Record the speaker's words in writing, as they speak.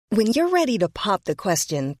When you're ready to pop the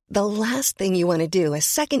question, the last thing you want to do is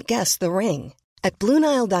second-guess the ring. At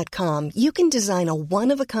BlueNile.com, you can design a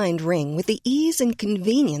one-of-a-kind ring with the ease and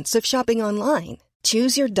convenience of shopping online.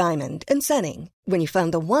 Choose your diamond and setting. When you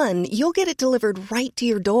find the one, you'll get it delivered right to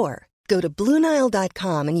your door. Go to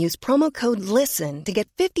BlueNile.com and use promo code LISTEN to get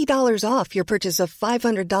 $50 off your purchase of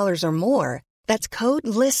 $500 or more. That's code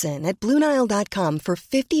LISTEN at BlueNile.com for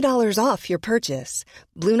 $50 off your purchase.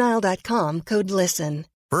 BlueNile.com, code LISTEN.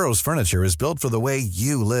 Burrow's furniture is built for the way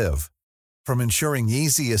you live. From ensuring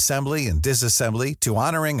easy assembly and disassembly to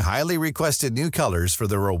honoring highly requested new colors for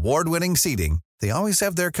their award-winning seating, they always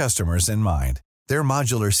have their customers in mind. Their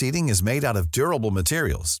modular seating is made out of durable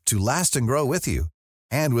materials to last and grow with you.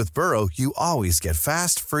 And with Burrow, you always get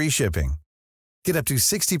fast, free shipping. Get up to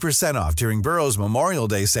 60% off during Burrow's Memorial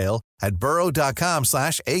Day sale at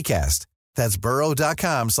burrow.com/ACAST. That's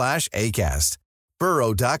burrow.com/ACAST.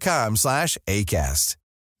 burrow.com/ACAST.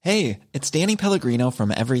 Hey, it's Danny Pellegrino from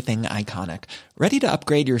Everything Iconic. Ready to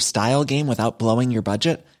upgrade your style game without blowing your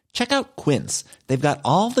budget? Check out Quince. They've got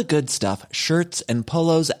all the good stuff, shirts and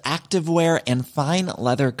polos, activewear, and fine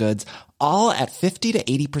leather goods, all at 50 to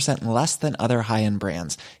 80% less than other high-end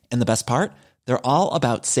brands. And the best part? They're all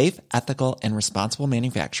about safe, ethical, and responsible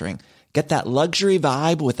manufacturing. Get that luxury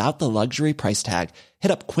vibe without the luxury price tag.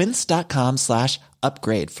 Hit up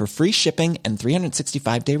quince.com/upgrade for free shipping and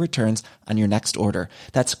 365-day returns on your next order.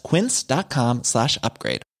 That's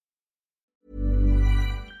quince.com/upgrade.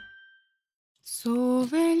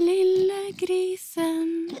 Sover lille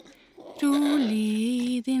grisen,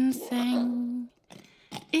 rolig I din seng.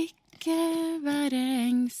 Ikke være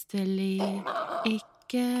engstelig,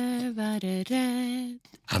 ikke være redd.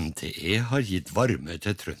 NTE har gitt varme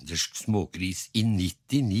til trøndersk smågris I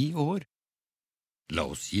 99 år. La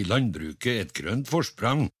oss gi landbruket et grønt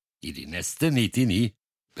forsprang I de neste 99.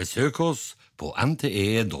 Besøk oss på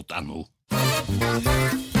nte.no.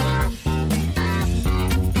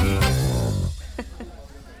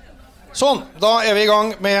 Sånn, da vi I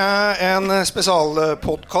gang med en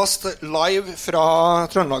spesialpodcast live fra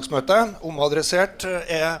Trøndelagsmøtet. Omadressert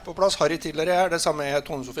på plass. Harry Tiller det samme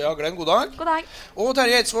Tone Sofie Aglen. God dag. God dag. Og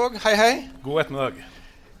Terje Eidsvåg. Hei, hei. God ettermiddag.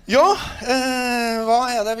 Ja,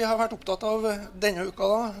 hva det vi har vært opptatt av denne uka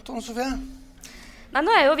da, Tone Sofie? Nei,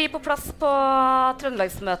 nå jo vi på plass på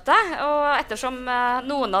Trøndelagsmøtet, og ettersom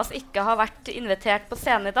noen av oss ikke har vært invitert på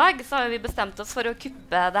scenen I dag, så har vi bestemt oss for å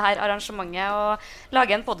kuppe det her arrangementet og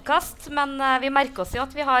lage en podcast. Men vi merker oss jo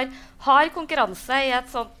at vi har konkurranse I et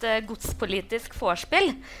sånt godspolitisk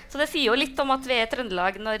vorspiel. Så det sier jo litt om at vi I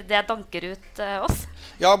Trøndelag når det danker ut oss.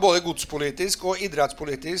 Ja, både godspolitisk og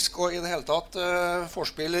idrettspolitisk og I det hele tatt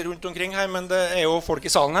vorspiel rundt omkring her, men det jo folk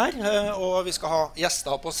I salen her, og vi skal ha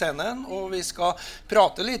gjester på scenen, og vi skal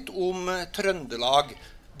prate litt om Trøndelag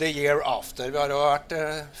the year after. Vi har jo vært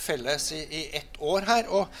felles I ett år her,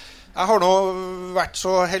 og jeg har nå vært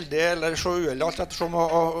så heldig, eller så uheldig alt ettersom å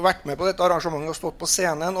ha vært med på dette arrangementet og stått på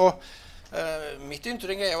scenen, og mitt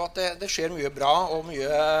inntrykk jo at det skjer mye bra og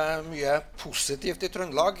mye positivt I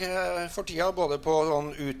Trøndelag for tida, både på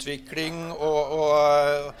sånn utvikling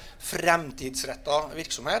og fremtidsrettet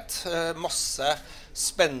virksomhet. Masse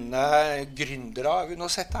spennende gründere vi nå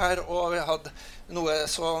sett her, og vi hadde noe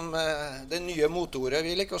som det nye motordet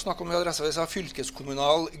vi liker å snakke om I Adresseavisen,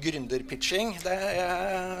 fylkeskommunal gründerpitching.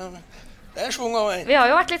 Det svung av meg. Vi har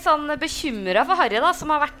jo vært litt sånn bekymret for Harry da,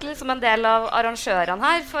 som har vært liksom en del av arrangørene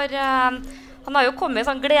her, for han har jo kommet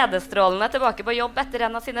sånn gledesstrålende tilbake på jobb etter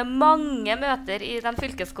en av sine mange møter I den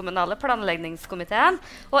fylkeskommunale planleggingskomiteen.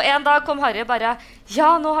 Og en dag kom Harry bare,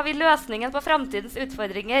 ja, nå har vi løsningen på fremtidens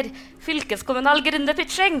utfordringer. Fylkeskommunal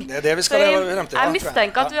gründerpitching. Det det vi skal frem til. Jeg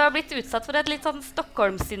mistenker at du har blitt utsatt for et litt sånn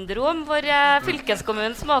Stockholm-syndrom, hvor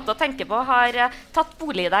fylkeskommunens måte å tenke på har tatt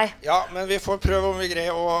bolig I deg. Ja, men vi får prøve om vi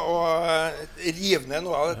greier å rive ned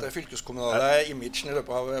noe av dette fylkeskommunale imagen I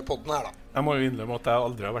løpet av podden her da. Jeg må jo innrømme at jeg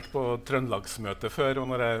aldri har vært på Trøndelagsmøte før, og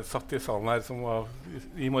når jeg satt I salen her som var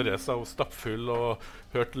I morges og stappfull og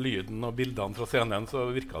hørte lyden og bildene fra scenen,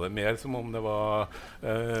 så virket det mer som om det var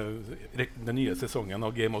den nye sesongen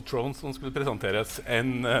av Game of Thrones som skulle presenteres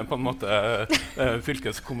enn på en måte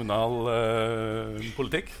fylkeskommunal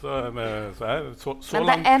politikk. Så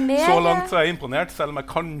langt så jeg imponert, selv om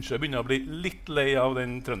jeg kanskje begynner å bli litt lei av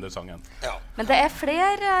den trøndersangen. Ja. Men det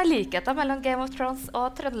flere likheter mellom Game of Thrones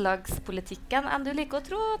og Trøndelagspolitikken enn du liker å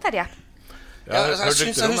tro, Terje. Ja, jeg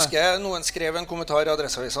synes jeg husker noen skrev en kommentar I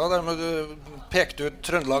Adresseavisen der du pekte ut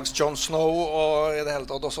Trøndelags Jon Snow og I det hele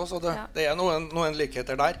tatt også, så det noen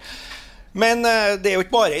likheter der. Men det jo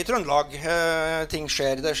ikke bare I Trøndelag ting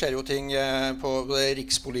skjer. Det skjer jo ting på det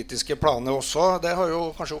rikspolitiske planet også. Det har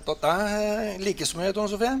jo kanskje opptatt deg like så mye,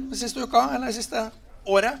 Tone Sofie, siste uka, eller siste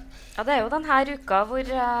året. Ja, det jo denne uka hvor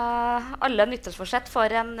alle nyttårsforsett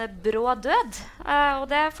får en brå død. Og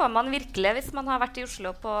det får man virkelig hvis man har vært i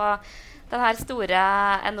Oslo på denne store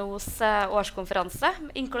NOs årskonferanse,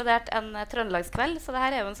 inkludert en Trøndelagskveld. Så det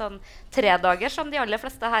her jo en sånn 3-dager som de aller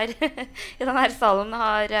fleste her i denne salen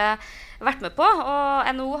har vært med på. Og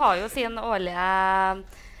NO har jo sin årlige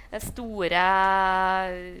store,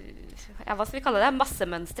 ja, hva skal vi kalle det,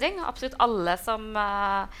 massemønstring. Absolutt alle som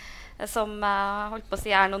holdt på å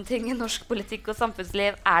si noen ting i norsk politikk og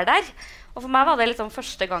samfunnsliv der. Og for meg var det liksom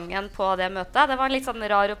første gangen på det møtet. Det var en litt sånn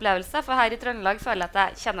rar opplevelse, for her i Trøndelag føler jeg at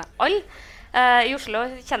jeg kjenner alle. I Oslo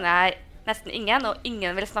kjenner jeg nesten ingen, og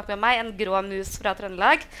ingen vil snakke med meg, en grå mus fra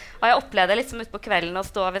Trøndelag. Og jeg opplevde liksom ut på kvelden å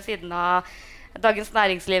stå ved siden av Dagens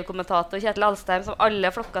Næringsliv-kommentator Kjetil Alstheim, som alle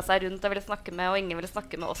flokka seg rundt og ville snakke med, og ingen ville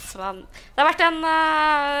snakke med oss. Men det har vært en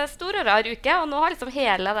stor og rar uke, og nå har liksom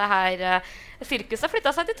hele det her sirkuset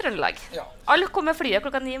flyttet seg til Trøndelag. Ja. Alle kom med flyet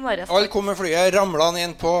klokka 9 i morges. Alle kom med flyet, ramlet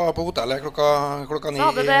inn på hotellet klokka 9. Så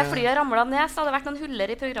hadde det flyet ramlet ned, så hadde det vært noen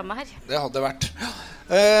huller i programmet her. Det hadde vært.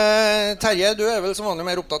 Terje, du vel som vanlig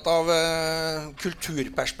mer opptatt av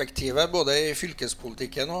kulturperspektivet, både i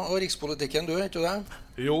fylkespolitikken og rikspolitikken, du, ikke det?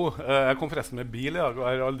 Jo, jeg kom forresten med bil i dag, og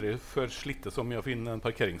jeg har aldri før slitt så mye å finne en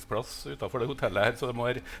parkeringsplass utenfor det hotellet her, så det må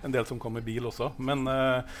være en del som kommer med bil også. Men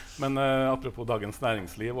apropos Dagens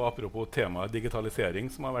Næringsliv og apropos temaet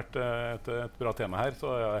digitalisering, som har vært et bra tema her,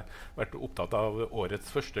 så har jeg vært opptatt av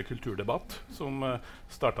årets første kulturdebatt, som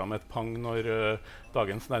startet med et pang når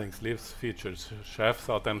Dagens Næringslivs features-sjef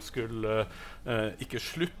sa at de skulle ikke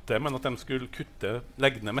slutte, men at de skulle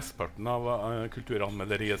legge ned mestparten av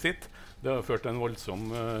kulturanmelderiet sitt. Det har ført til en voldsom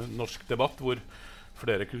norsk debatt hvor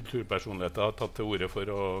flere kulturpersonligheter har tatt til orde for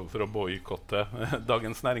å boykotte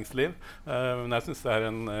Dagens Næringsliv. Men jeg synes det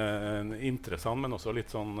en interessant, men også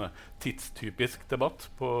litt sånn tidstypisk debatt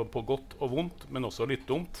på godt og vondt, men også litt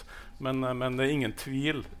dumt. Men det ingen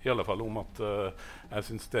tvil i alle fall om at jeg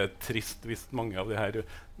synes det trist hvis mange av de her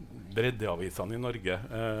breddeavisene i Norge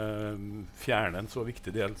fjerner en så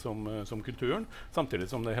viktig del som kulturen, samtidig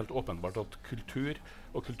som det helt åpenbart at kultur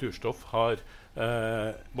og kulturstoff har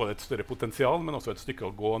både et større potensial, men også et stykke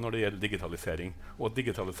å gå når det gjelder digitalisering. Og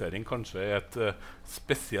digitalisering kanskje et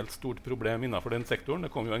spesielt stort problem innenfor den sektoren.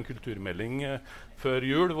 Det kom jo en kulturmelding før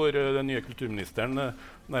jul, hvor den nye kulturministeren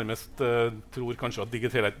nærmest tror kanskje at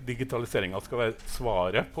digitaliseringen skal være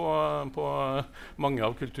svaret på mange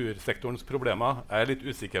av kultursektorens problemer. Jeg litt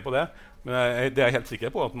usikker på det, men det helt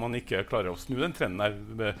sikker på at man ikke klarer å snu den trenden her.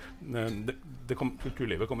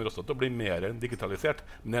 Kulturlivet kommer også til å bli mer digitalisert,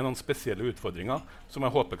 men det noen spesielle utfordringer som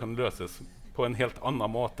jeg håper kan løses på en helt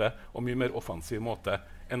annen måte og mye mer offensiv måte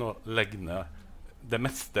enn å legge ned det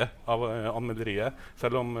meste av anmelderiet,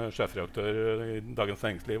 selv om sjefredaktør i Dagens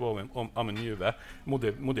Næringsliv Amund Juve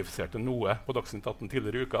modifiserte noe på Dagsnytt 18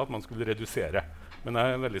 tidligere i uka, at man skulle redusere. Men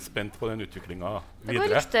jeg veldig spent på den utviklingen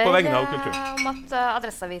videre på vegne av kulturen. Det går rykter om at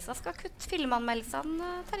Adresseavisa skal kutte filmanmeldelsene,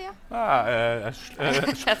 Terje.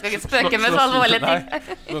 Jeg skal ikke spøke med så alvorlige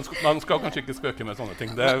ting. Man skal kanskje ikke spøke med sånne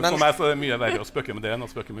ting. For meg så det mye verre å spøke med det enn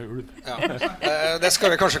å spøke med ulv. Ja. Det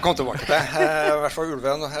skal vi kanskje komme tilbake til. I hvert fall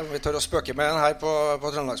ulven. Vi tør å spøke med den her på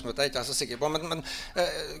Trøndelagsmøtet, er ikke jeg så sikker på. Men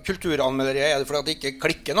kulturanmelderiet, er det fordi at det ikke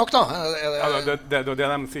klikker nok, da? Det det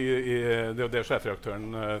de sier, det det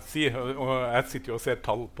sjefredaktøren sier. Og jeg sitter jo og ser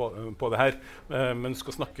tall på det her. Men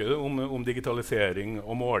skal snakke om digitalisering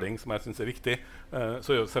og måling, som jeg synes er viktig,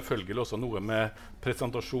 så er jo selvfølgelig også noe med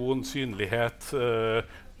presentasjon, synlighet.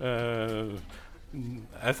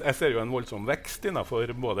 Jeg ser jo en voldsom vekst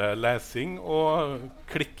innenfor både lesing og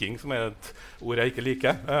klikking, som er et ord jeg ikke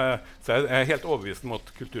liker. Så jeg helt overbevist om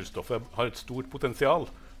at kulturstoffet har et stort potensial.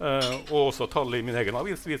 Og også tallet i min egen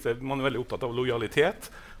avis viser at man er veldig opptatt av lojalitet,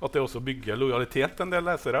 at det også bygger lojalitet til en del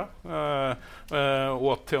lesere, og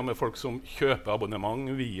at til og med folk som kjøper abonnement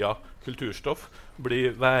via kulturstoff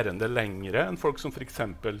blir værende lengre enn folk som for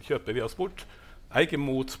eksempel kjøper via sport. Jeg er ikke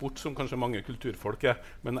mot sport, som kanskje mange kulturfolk er,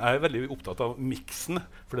 men jeg er veldig opptatt av miksen,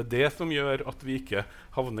 for det er det som gjør at vi ikke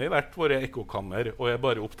havner i hvert våre ekkokammer, og er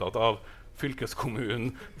bare opptatt av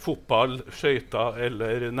fylkeskommunen, fotball, skøyter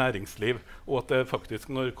eller næringsliv, og at det faktisk,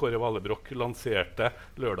 når Kåre Valebrokk lanserte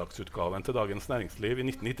lørdagsutgaven til Dagens Næringsliv i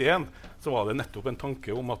 1991, så var det nettopp en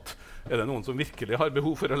tanke om at er det noen som virkelig har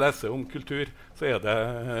behov for å lese om kultur, så er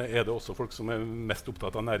det også folk som er mest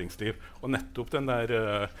opptatt av næringsliv. Og nettopp den der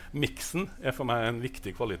miksen er for meg en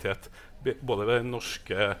viktig kvalitet. både ved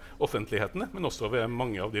norske offentlighetene, men også ved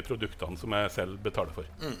mange av de produktene som jeg selv betaler for.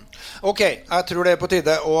 Ok, jeg tror det på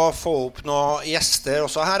tide å få opp noen gjester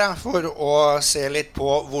også her, for å se litt på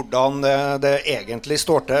hvordan det egentlig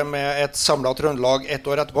står til med et samlet Trøndelag ett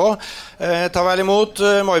år etterpå. Ta vel imot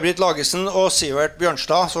May-Britt Lagesen og Sivert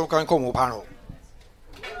Bjørnstad, som kan komme opp her nå.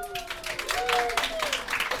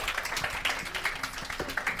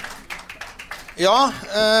 Ja,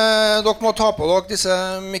 dere må ta på dere disse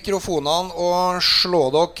mikrofonene og slå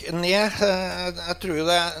dere ned. Jeg tror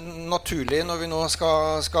det naturlig når vi nå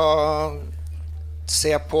skal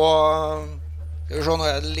se på. Skal vi se, nå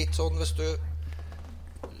det litt sånn hvis du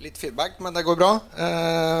litt feedback, men det går bra.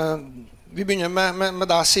 Vi begynner med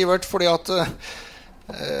deg, Sivert, fordi at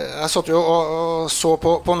jeg satt jo og så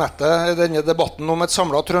på nettet denne debatten om et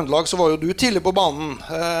samlet Trøndelag, så var jo du tidlig på banen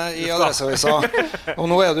i Adresseavisa. Og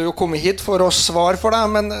nå du jo kommet hit for å svare for deg,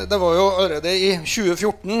 men det var jo allerede i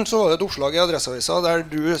 2014 så var det et oppslag i Adresseavisa der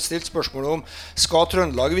du stilte spørsmål om skal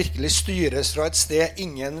Trøndelag virkelig styres fra et sted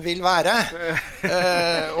ingen vil være?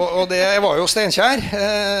 Og det var jo Steinkjer,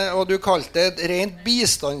 og du kalte det et rent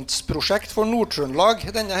bistandsprosjekt for Nord-Trøndelag,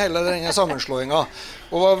 hele denne sammenslåingen.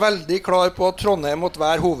 Og var veldig klar på at Trondheim måtte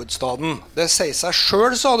være hovedstaden. Det sier seg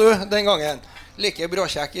selv, sa du den gangen. Like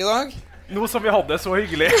bråkjekk i dag. Nå som vi hadde så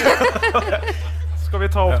hyggelig. Skal vi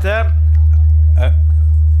ta opp til?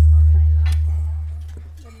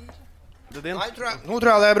 Det din? Nei, nå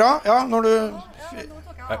tror jeg det bra. Ja, når du...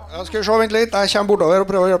 Ja, skal vi se, vent litt. Jeg kommer bortover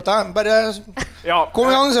og prøver å hjelpe deg. Bare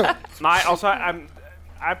kom i gang, så. Nei, altså,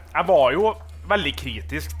 jeg var jo veldig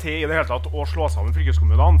kritisk til i det hele tatt å slå sammen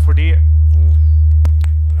fylkeskommunene, fordi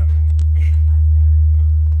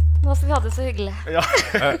nå som vi hadde det så hyggelig. Ja.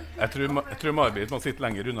 jeg tror May-Britt må sitte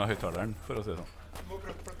lenger unna høyttaleren, for å si det sånn.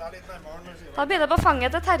 Da blir det på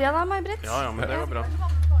fanget til Terje da, May-Britt. Ja, men det går bra.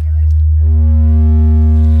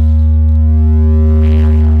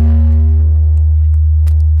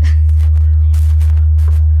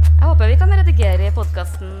 Jeg håper vi kan redigere i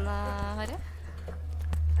podcasten, Harry.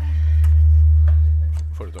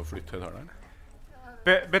 Får du til å flytte høyttaleren?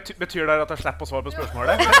 Betyr det at jeg slipper å svare på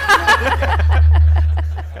spørsmålet?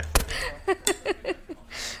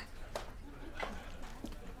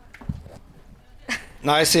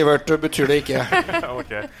 Nei, Sivert, betyr det ikke.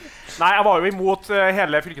 Okay. Nei, jeg var jo imot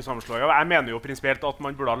hele fylkessammenslåingen. Jeg mener jo prinsipielt at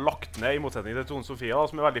man burde ha lagt ned, i motsetning til Tone Sofie, da,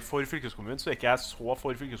 som veldig for fylkeskommunen, så ikke jeg så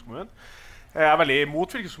for fylkeskommunen. Jeg veldig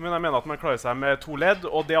imot fylkeskommunen. Jeg mener at man klarer seg med 2 ledd,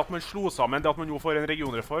 og det at man slo sammen, det at man nå får en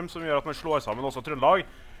regionreform som gjør at man slår sammen også Trøndelag,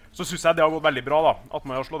 så synes jeg det har gått veldig bra da, at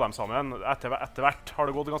man har slått dem sammen. Etter hvert har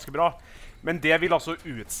det gått ganske bra. Men det vil altså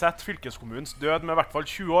utsette fylkeskommunens død med i hvert fall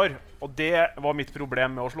 20 år. Og det var mitt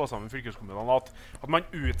problem med å slå sammen fylkeskommunene, at man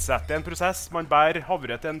utsetter en prosess, man bærer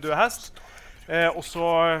havre til en død hest. Og så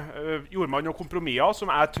gjorde man noen kompromisser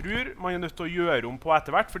som jeg tror man nødt til å gjøre om på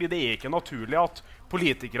etter hvert, fordi det ikke naturlig at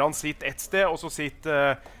politikerne sitter et sted, og så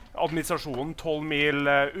sitter administrasjonen 12 mil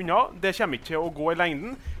unna. Det kommer ikke til å gå i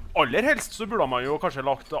lengden. Aller helst så burde man jo kanskje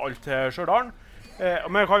lagt alt til Stjørdal.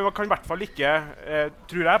 Men kan i hvert fall ikke,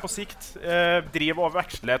 tror jeg, på sikt drive og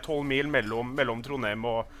veksle 12 mil mellom Trondheim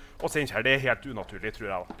og Steinkjer. Det helt unaturlig, tror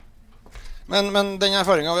jeg da. Men den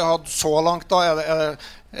erfaringen vi har hatt så langt, da,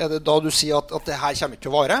 er det da du sier at det her kommer ikke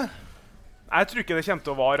til å vare? Jeg tror ikke det kommer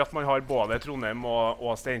til å vare at man har både Trondheim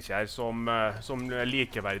og Steinkjer som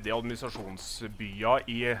likeverdige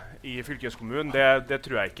administrasjonsbyer i fylkeskommunen. Det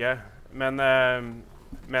tror jeg ikke. Men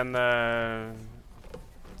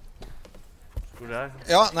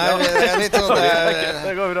ja, nei, litt sånn,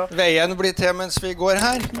 det går bra. Veien blir til mens vi går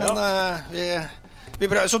her, men vi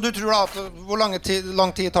prøver. Så du tror da at hvor lang tid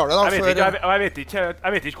tar det da? Jeg vet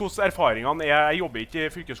ikke hvordan erfaringene er. Jeg jobber ikke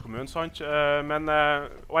i fylkeskommunen, sant?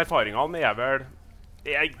 Og erfaringene er vel,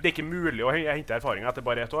 det er ikke mulig å hente erfaringer etter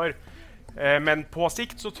bare 1 år. Men på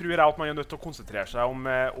sikt så tror jeg at man er nødt til å konsentrere seg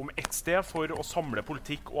om ett sted for å samle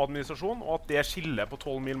politikk og administrasjon, og at det skillet på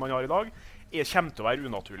 12 mil man har i dag kommer til å være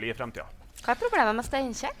unaturlig i fremtiden. Hva problemet med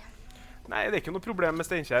Steinkjer? Nei, det er ikke noe problem med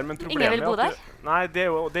Steinkjer, men ingen vil bo der? Nei, det er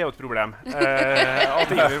jo et problem.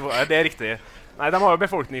 Det er riktig. Nei, de har jo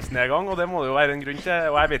befolkningsnedgang, og det må det jo være en grunn til,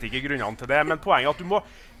 og jeg vet ikke grunnene til det, men poenget er at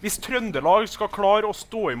hvis Trøndelag skal klare å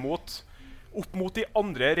stå imot opp mot de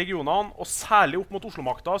andre regionene, og særlig opp mot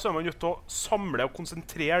Oslo-makta, så er man nødt til å samle og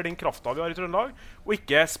konsentrere den kraften vi har i Trøndelag, og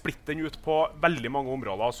ikke splitte den ut på veldig mange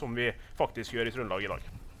områder som vi faktisk gjør i Trøndelag i dag.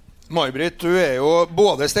 May-Britt, du er jo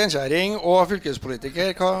både steinkjæring og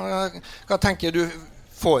fylkespolitiker. Hva tenker du?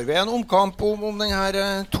 Får vi en omkamp om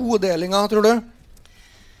denne todelingen, tror du?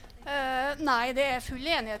 Nei, det er full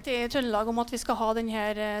enighet i Trøndelag om at vi skal ha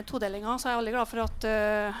denne todelingen, så jeg er veldig glad for at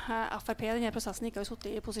FrP i denne prosessen ikke har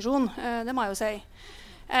sittet i posisjon, det må jeg jo si.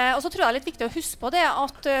 Og så tror jeg det er litt viktig å huske på det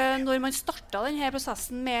at når man startet denne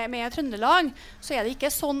prosessen med Trøndelag, så er det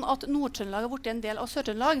ikke sånn at Nord-Trøndelag har blitt en del av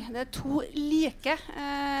Sør-Trøndelag. Det er 2 like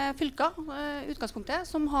fylker utgangspunktet,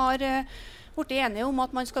 som har blitt enige om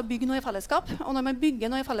at man skal bygge noe i fellesskap. Og når man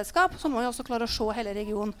bygger noe i fellesskap, så må man også klare å se hele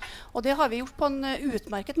regionen. Og det har vi gjort på en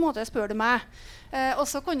utmerket måte, spør du meg. Og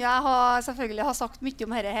så kunne jeg selvfølgelig ha sagt mye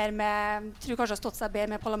om dette her med, tror kanskje har stått seg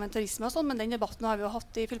bedre med parlamentarisme og sånn, men den debatten har vi jo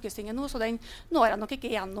hatt i fylkestinget nå, så den når jeg nok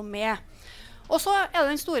ikke gjennom med. Og så er det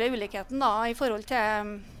den store ulikheten da, i forhold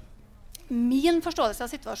til min forståelse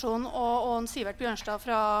av situasjonen og Sivert Bjørnstad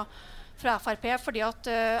fra FrP, fordi at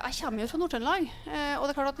jeg kommer jo fra Nord-Trøndelag, og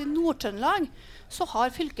det er klart at i Nord-Trøndelag så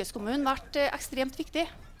har fylkeskommunen vært ekstremt viktig.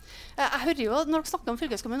 Jeg hører jo, når dere snakker om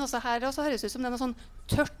fylkeskommunen også her, så høres det ut som det er noe sånn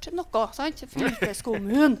tørt noe, sant?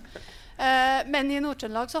 Fylkeskommunen. Men i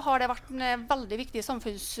Nord-Trøndelag så har det vært en veldig viktig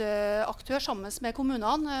samfunnsaktør sammen med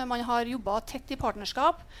kommunene. Man har jobbet tett i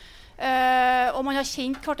partnerskap. Og man har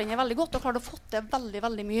kjent hverandre veldig godt og klart å få til veldig,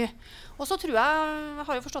 veldig mye. Og så tror jeg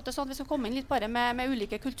har jo forstått det sånn at vi skal komme inn litt bare med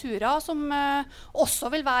ulike kulturer som også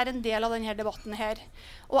vil være en del av denne debatten her.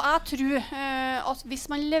 Og jeg tror at hvis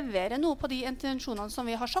man leverer noe på de intensjonene som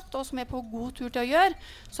vi har sagt, og som er på god tur til å gjøre,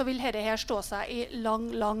 så vil dette her stå seg i lang,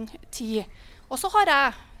 lang tid. Og så har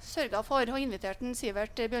jeg sørget for å invitere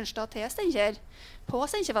Sivert Bjørnstad til Steinkjer på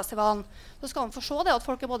Steinkjerfestivalen. Så skal han få se det at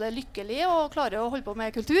folk er både lykkelige og klarer å holde på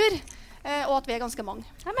med kultur, og at vi er ganske mange.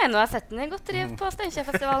 Jeg mener jeg har sett den i godt driv på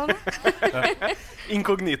Steinkjerfestivalen.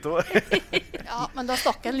 Inkognito. Ja, men da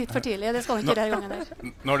stakk den litt for tidlig. Det skal han ikke gjøre gangen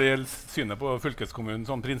der. Når det gjelder synet på fylkeskommunen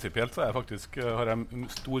sånn prinsipielt, så har jeg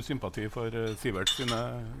stor sympati for Siverts sine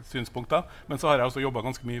synspunkter. Men så har jeg også jobbet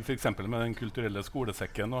ganske mye for eksempel med den kulturelle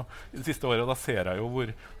skolesekken. Og i de siste årene da ser jeg jo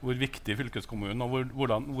hvor viktig fylkeskommunen og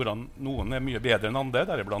hvordan noen er mye bedre enn andre,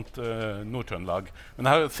 deriblant Nord-Trøndelag. Men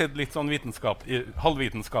jeg har sett litt sånn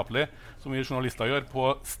halvvitenskapelig, som vi journalister gjør, på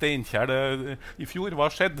Steinkjer i fjor. Hva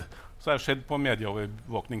skjedde? Så har jeg sett på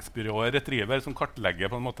medieovervåkningsbyrået Retriever, som kartlegger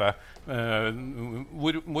på en måte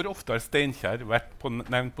hvor ofte har Steinkjer vært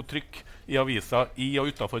nevnt på trykk i aviser i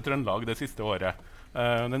og utenfor Trøndelag det siste året.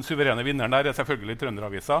 Den suverene vinneren der er selvfølgelig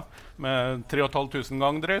Trønderavisa med 3500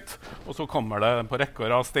 ganger drøyt. Og så kommer det på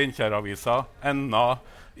rekker av Steinkjer-avisa, Enna,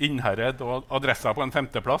 Innherred og adresser på en 5.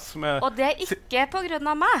 plass. Og det er ikke på grunn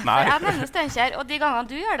av meg, for jeg nevner Steinkjer, og de gangene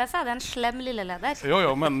du gjør det, så er det en slem lilleleder.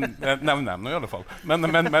 Jo, men jeg nevner dem nå i alle fall. Men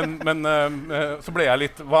så ble jeg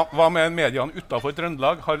litt, hva med mediene utenfor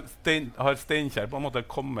Trøndelag? Har Steinkjer på en måte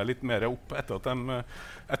kommet litt mer opp etter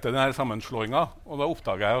denne sammenslåingen? Og da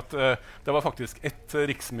oppdaget jeg at det var faktisk et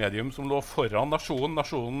riksmedium som lå foran Nasjonen.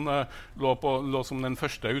 Nasjonen lå som den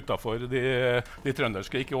første utenfor de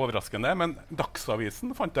trønderske, ikke overraskende, men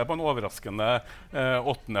Dagsavisen fant jeg på en overraskende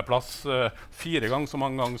 8. plass, 4 ganger så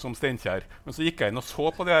mange ganger som Steinkjer. Men så gikk jeg inn og så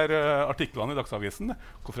på de her artiklene i Dagsavisen.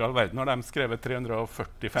 Hvorfor i all verden har de skrevet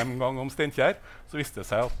 345 ganger om Steinkjer? Så viste det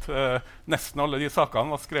seg at nesten alle de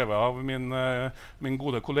sakene var skrevet av min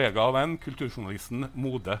gode kollega og venn, kulturjournalisten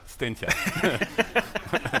Mode Steinkjer.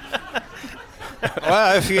 Hva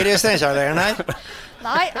er fyr i Steinkjer-leiren her?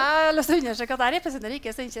 Nei, jeg har lyst til å understreke at jeg representerer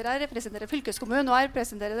ikke Steinkjer, jeg representerer fylkeskommunen, og jeg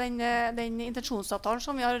representerer den intensjonsavtalen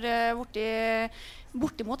som vi har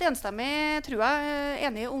bortimot enstemmig, tror jeg,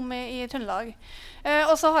 enige om i Trøndelag.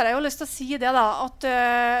 Og så har jeg jo lyst til å si det da, at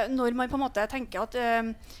når man på en måte tenker at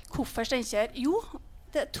hvorfor Steinkjer? Jo,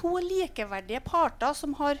 det er 2 likeverdige parter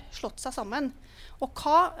som har slått seg sammen. Og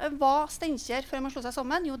hva var Steinkjer før man slå seg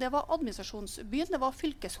sammen? Jo, det var administrasjonsbyen, det var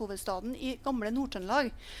fylkeshovedstaden i gamle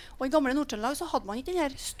Nord-Trøndelag. Og i gamle Nord-Trøndelag så hadde man ikke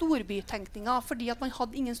denne storbytenkningen, fordi at man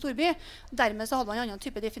hadde ingen storby. Dermed så hadde man en annen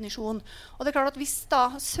type definisjon. Og det er klart at hvis da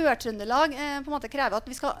Sør-Trøndelag på en måte krever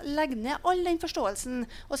at vi skal legge ned all den forståelsen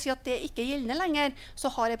og si at det ikke er gjeldende lenger,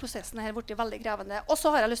 så har prosessen her blitt veldig krevende. Og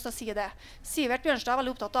så har jeg lyst til å si det. Sivert Bjørnstad er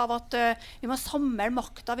veldig opptatt av at vi må samle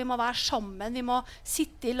makta, vi må være sammen, vi må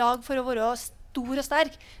sitte i lag for å være stor og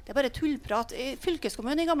sterk. Det er bare tullprat. I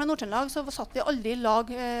fylkeskommunen i gamle Nord-Trøndelag så satt vi aldri i lag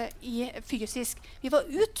fysisk. Vi var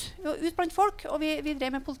ut blant folk, og vi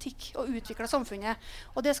drev med politikk og utviklet samfunnet.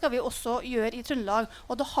 Og det skal vi også gjøre i Trøndelag.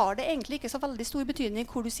 Og da har det egentlig ikke så veldig stor betydning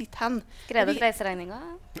hvor du sitter hen. Greier du reiseregninga?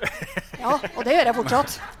 Ja, og det gjør jeg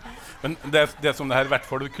fortsatt. Men det som det her i hvert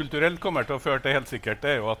fall kulturelt kommer til å føre til helt sikkert,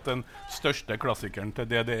 det er jo at den største klassikeren til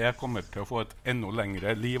DDE kommer til å få et enda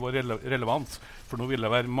lengre liv og relevans. For nå vil det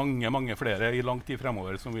være mange, mange flere i lang tid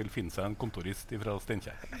fremover som vil finne seg en kontorist fra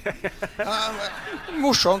Steinkjer.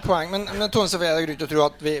 Morsomt poeng, men Tone Sofie, er det grunn til å tro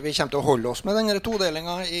at vi kommer til å holde oss med denne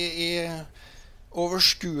todelingen i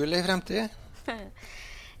overskuelig fremtid?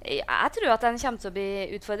 Jeg tror at den kommer til å bli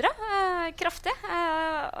utfordret. kraftig.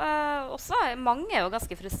 Mange er jo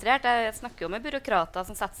ganske frustrert. Jeg snakker jo med byråkrater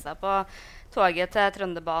som setter seg på toget til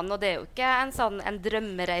Trønderbanen, og det er jo ikke en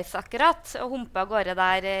drømmereise akkurat å humpe av gårde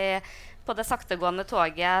der på det saktegående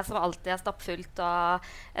toget som alltid stappfullt.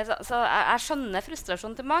 Så jeg skjønner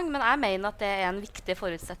frustrasjonen til mange, men jeg mener at det en viktig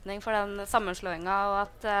forutsetning for den sammenslåingen, og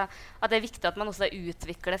at det viktig at man også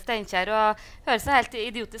utvikler Steinkjer. Og høres det helt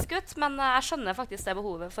idiotisk ut, men jeg skjønner faktisk det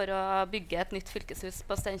behovet for å bygge et nytt fylkeshus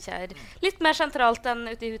på Steinkjer litt mer sentralt enn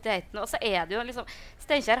ute i Hutiheiten. Og så det jo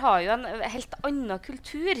Steinkjer har jo en helt annen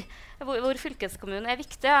kultur hvor fylkeskommunen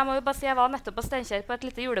viktig. Jeg må jo bare si, jeg var nettopp på Steinkjer på et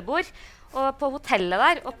lite julebord, og på hotellet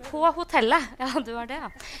der, og på hotellet, ja, du har det, ja.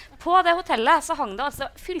 På det hotellet så hang det altså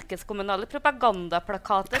fylkeskommunale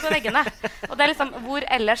propagandaplakater på veggene. Og det hvor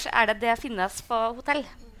ellers det finnes på hotell?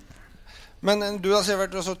 Men du da,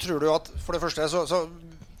 Sivert, så tror du at, for det første, så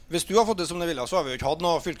hvis du har fått det som du ville, så har vi jo ikke hatt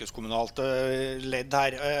noe fylkeskommunalt ledd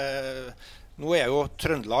her. Nå jo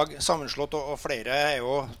Trøndelag sammenslått, og flere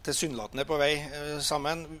jo tilsynelatende på vei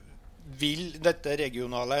sammen. Vil dette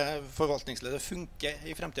regionale forvaltningsleddet funke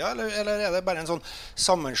i fremtiden, eller det bare en sånn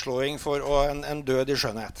sammenslåing for en død i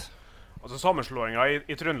skjønnhet? Altså, sammenslåingen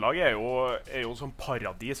i Trøndelag er jo som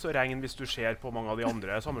paradis å regne hvis du ser på mange av de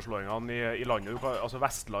andre sammenslåingene i landet. Altså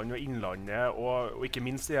Vestland og Innlandet, og ikke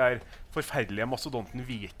minst de her forferdelige mastodonten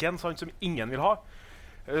Viken, sant, som ingen vil ha.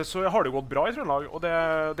 Så har det gått bra i Trøndelag, og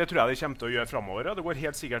det tror jeg det kommer til å gjøre fremover. Det går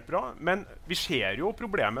helt sikkert bra, men vi ser jo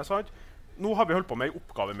problemet, sant? Nå har vi holdt på med en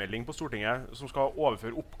oppgavemelding på Stortinget som skal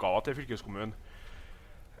overføre oppgaver til fylkeskommunen.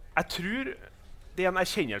 Jeg tror det en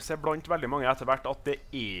erkjennelse blant veldig mange etter hvert at det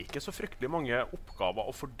ikke så fryktelig mange oppgaver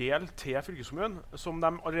å fordele til fylkeskommunen som de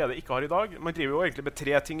allerede ikke har i dag. Man driver jo egentlig med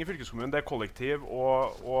 3 ting i fylkeskommunen. Det kollektiv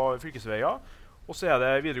og fylkesveier, og så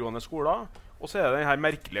det videregående skoler, og så det denne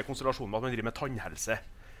merkelige konstellasjonen med at man driver med tannhelse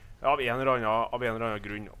av en eller annen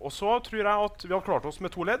grunn. Og så tror jeg at vi har klart oss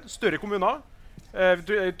med 2 ledd, større kommuner.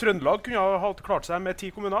 Trøndelag kunne ha klart seg med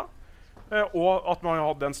 10 kommuner, og at man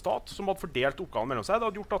hadde en stat som hadde fordelt oppgavene mellom seg. Det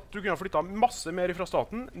hadde gjort at du kunne ha flyttet masse mer fra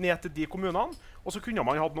staten ned til de kommunene, og så kunne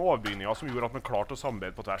man hatt noen overbygninger som gjorde at man klarte å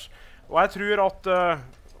samarbeide på tvers. Og jeg tror at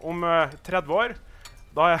om 30 år,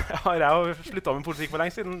 da har jeg sluttet med politikk for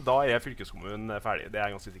lenge siden, da fylkeskommunen ferdig. Det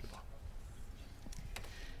jeg ganske sikker på.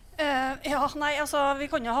 Vi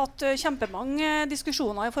kan jo ha hatt kjempemange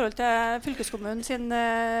diskusjoner i forhold til fylkeskommunen sin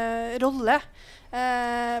rolle.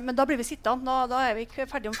 Men da blir vi sittende. Da vi ikke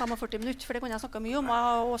ferdig om 45 minutter, for det kunne jeg snakket mye om.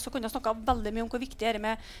 Og også kunne jeg snakket veldig mye om hvor viktig det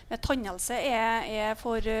med tannhelse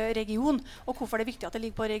for regionen, og hvorfor det viktig at det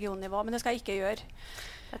ligger på regionnivå. Men det skal jeg ikke gjøre.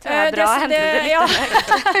 Jeg tror det bra å hente det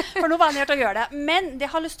litt. For nå var jeg nødt til å gjøre det. Men det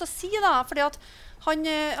jeg har lyst til å si da, fordi at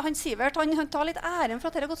han Sivert, han tar litt æren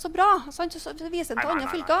for at det har gått så bra. Så viser han til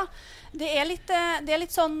andre fylker. Det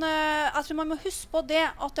litt sånn, jeg tror man må huske på det,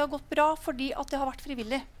 at det har gått bra fordi at det har vært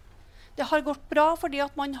frivillig. Det har gått bra fordi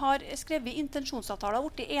at man har skrevet intensjonsavtaler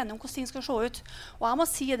og vært enige om hvordan ting skal se ut. Og jeg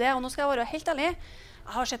må si det, og nå skal jeg være helt ærlig,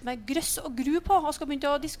 jeg har sett meg grøss og gru på og skal begynne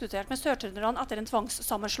å diskutere med sørtrønderne etter en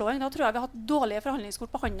tvangssammenslåing. Da tror jeg vi har hatt dårlige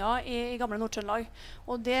forhandlingskort på handa i gamle Nord-Trøndelag.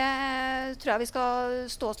 Og det tror jeg vi skal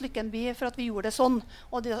stå oss lykken by for at vi gjorde det sånn.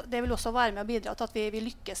 Og det vil også være med å bidra til at vi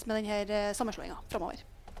lykkes med denne sammenslåingen fremover.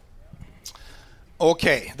 Ok,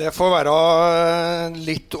 det får være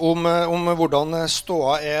litt om hvordan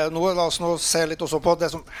ståa nå. La oss nå se litt også på det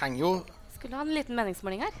som henger jo. Skulle ha en liten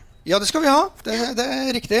meningsmåling her. Ja, det skal vi ha. Det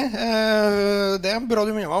riktig. Det bra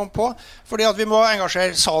du minner meg på. Fordi at vi må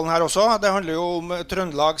engasjere salen her også. Det handler jo om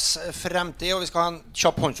Trøndelags fremtid, og vi skal ha en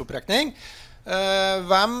kjapp håndsopprekning.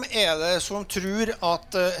 Hvem det som tror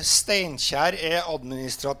at Steinkjer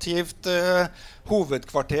administrativt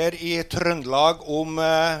hovedkvarter i Trøndelag om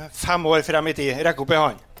 5 år frem i tid? Rekk opp i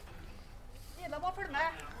hånd.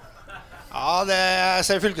 Ja, det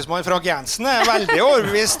sier fylkesmann Frank Jensen veldig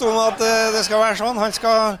overbevist om at det skal være sånn. Han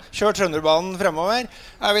skal kjøre Trønderbanen fremover.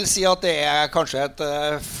 Jeg vil si at det kanskje et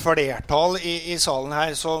flertall i salen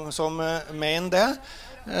her som mener det.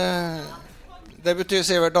 Det betyr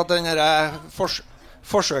Sivert at denne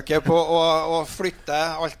forsøket på å flytte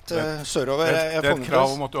alt sørover det et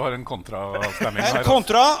krav om at du har en kontrastemming her.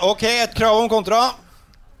 Kontra, ok, et krav om kontra.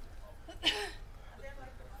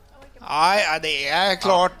 Nei, det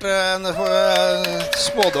klart en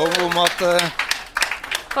spådom om at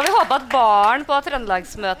Får vi håpe at barn på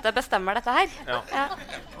Trøndelagsmøtet bestemmer dette her. Ja.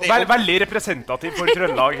 Veldig representativ for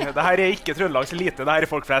Trøndelag. Dette ikke Trøndelags elite, dette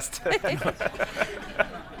folk flest.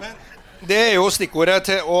 Men det jo stikkordet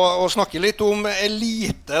til å snakke litt om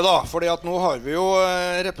elite da, fordi at nå har vi jo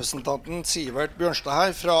representanten Sivert Bjørnstad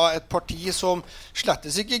her fra et parti som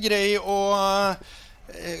slettes ikke greier å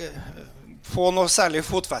få noe særlig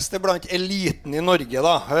fotfeste blant eliten i Norge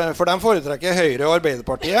da. For de foretrekker Høyre og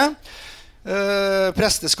Arbeiderpartiet.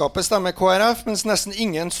 Presteskapet stemmer KrF, mens nesten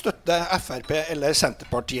ingen støtter FrP eller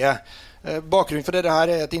Senterpartiet. Bakgrunnen for dette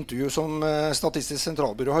her et intervju som Statistisk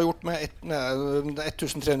sentralbyrå har gjort med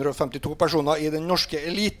 1352 personer i den norske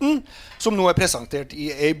eliten, som nå presentert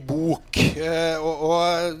i en bok. Og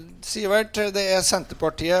Sivert, det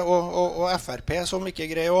Senterpartiet og FrP som ikke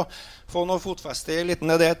greier å få noe fotfeste i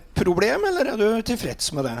eliten. Det et problem, eller du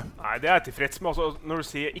tilfreds med det? Nei, det jeg tilfreds med. Altså, når du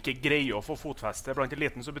sier ikke greier å få fotfeste blant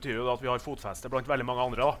eliten, så betyr det at vi har fotfeste blant veldig mange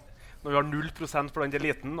andre da. Når vi har 0% blant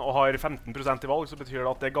eliten og har 15% i valg, så betyr det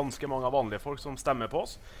at det ganske mange vanlige folk som stemmer på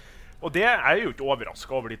oss. Og det jo ikke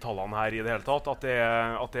overrasket over de tallene her i det hele tatt, at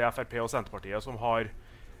det FrP og Senterpartiet som har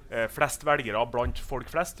flest velgere blant folk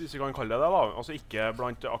flest, hvis vi kan kalle det det da. Altså ikke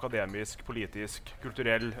blant akademisk, politisk,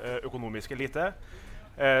 kulturell, økonomisk elite.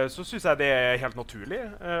 Så synes jeg det helt naturlig.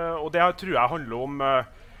 Og det tror jeg handler om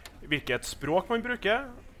hvilket språk man bruker.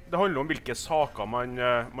 Det handler om hvilke saker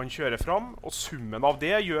man kjører fram, og summen av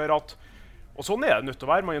det gjør at, og sånn det nødt til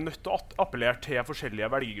å være, man nødt til å appellere til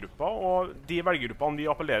forskjellige velgergrupper, og de velgergruppene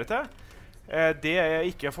vi appellerer til, det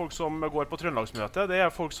ikke folk som går på Trøndelagsmøte,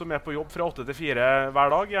 det folk som på jobb fra 8 til 4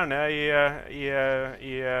 hver dag, gjerne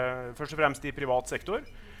først og fremst i privat sektor.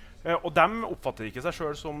 Og de oppfatter ikke seg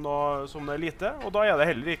selv som noe lite, og da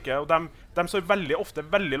det heller ikke, og de står veldig ofte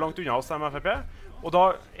veldig langt unna å stemme FrP, og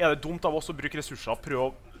da det dumt av oss å bruke ressurser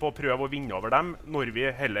på å prøve å vinne over dem, når vi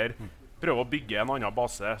heller prøver å bygge en annen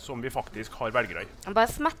base som vi faktisk har velgere i. Bare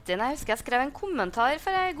smett inn, jeg husker jeg skrev en kommentar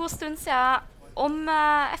for en god stund siden om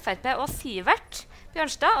FrP og Sivert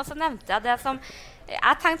Bjørnstad, og så nevnte jeg det som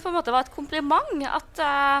jeg tenkte på en måte var et kompliment, at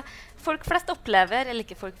folk flest opplever, eller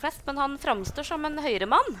ikke folk flest, men han framstår som en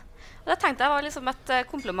høyremann. Og det tenkte jeg var liksom et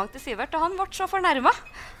kompliment til Sivert, og han ble så fornærmet.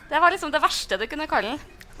 Det var liksom det verste du kunne kalle den.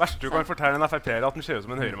 Verste du kan fortelle en FrP-er at den ser ut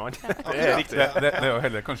som en høyremann. Det riktig. Det jo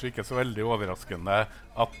heller kanskje ikke så veldig overraskende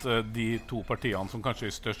at de to partiene som kanskje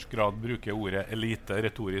i størst grad bruker ordet elite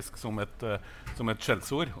retorisk som et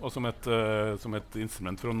skjellsord, og som et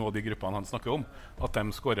instrument for å nå de gruppene han snakker om, at de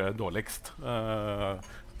skårer dårligst.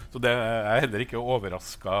 Så det heller ikke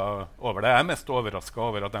overrasket over det. Jeg mest overrasket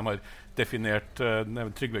over at de har definert,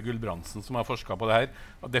 Trygve Gulbrandsen som har forsket på det her,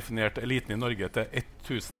 har definert eliten i Norge til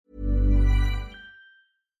 1000.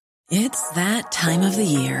 It's that time of the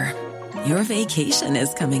year. Your vacation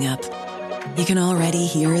is coming up. You can already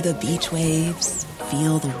hear the beach waves,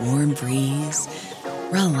 feel the warm breeze,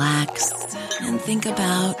 relax, and think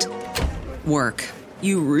about work.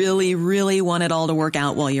 You really, really want it all to work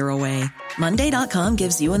out while you're away. Monday.com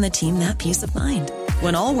gives you and the team that peace of mind.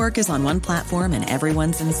 When all work is on one platform and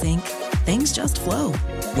everyone's in sync, things just flow.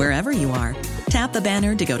 Wherever you are, tap the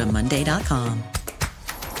banner to go to Monday.com.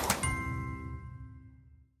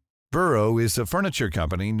 Burrow is a furniture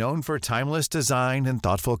company known for timeless design and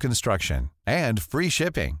thoughtful construction, and free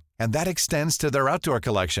shipping, and that extends to their outdoor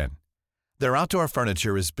collection. Their outdoor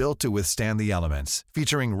furniture is built to withstand the elements,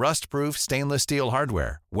 featuring rust-proof stainless steel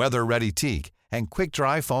hardware, weather-ready teak, and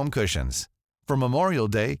quick-dry foam cushions. For Memorial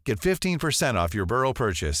Day, get 15% off your Burrow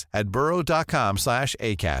purchase at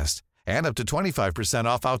burrow.com/ACAST, and up to 25%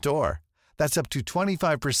 off outdoor. That's up to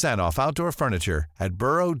 25% off outdoor furniture at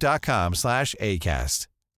burrow.com/ACAST.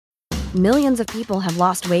 Millions of people have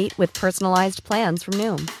lost weight with personalized plans from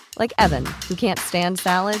Noom. Like Evan, who can't stand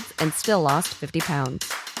salads and still lost 50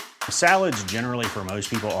 pounds. Salads generally for most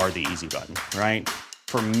people are the easy button, right?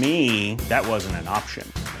 For me, that wasn't an option.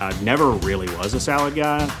 I never really was a salad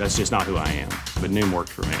guy. That's just not who I am. But Noom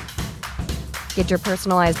worked for me. Get your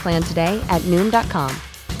personalized plan today at Noom.com.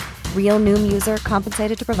 Real Noom user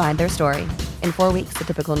compensated to provide their story. In 4 weeks, the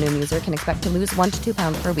typical Noom user can expect to lose 1 to 2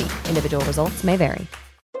 pounds per week. Individual results may vary.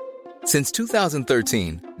 Since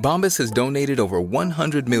 2013, Bombas has donated over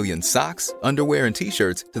 100 million socks, underwear, and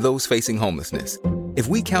T-shirts to those facing homelessness. If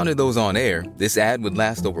we counted those on air, this ad would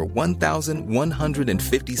last over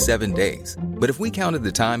 1,157 days. But if we counted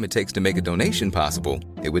the time it takes to make a donation possible,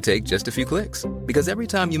 it would take just a few clicks. Because every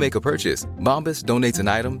time you make a purchase, Bombas donates an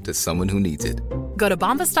item to someone who needs it. Go to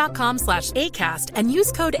bombas.com/ACAST and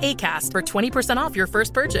use code ACAST for 20% off your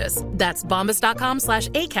first purchase. That's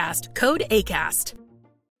bombas.com/ACAST, code ACAST.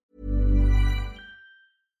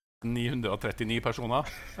 939 personer.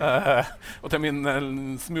 Og til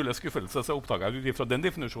min smule skuffelse så oppdaget jeg fra den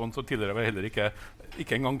definisjonen så tilhører jeg heller ikke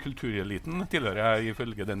engang kultureliten tilhører jeg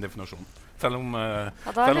ifølge den definisjonen. Selv om, da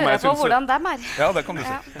lurer jeg på hvordan de Ja, det kan du si.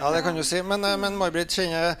 Ja, det kan du si. Men May-Britt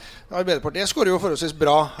kjenner Arbeiderpartiet skårer jo forholdsvis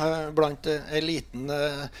bra blant eliten.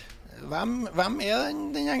 Hvem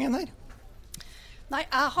den gjengen her? Nei,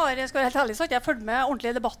 jeg skal være helt ærlig sagt, jeg har fulgt med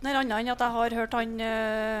ordentlig i debatten her, annet enn at jeg har hørt han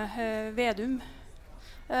Vedum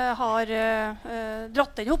har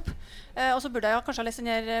dratt den opp. Og så burde jeg kanskje ha lest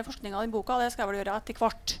denne forskningen av den boka, det skal jeg vel gjøre etter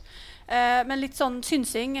hvert. Men litt sånn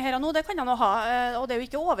synsing her og nå, det kan jeg nå ha. Og det er jo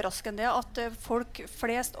ikke overraskende at folk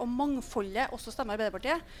flest og mangfoldet også stemmer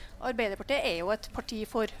Arbeiderpartiet. Arbeiderpartiet er jo et parti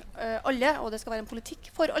for alle, og det skal være en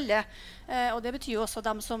politikk for alle. Og det betyr jo også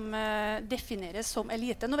dem som defineres som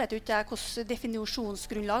elite. Nå vet jo ikke jeg hvilket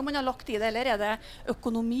definisjonsgrunnlag man har lagt i det, eller er det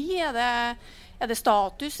økonomi, er det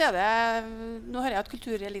status, nå hører jeg at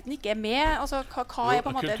kultureliten ikke er med, altså hva er på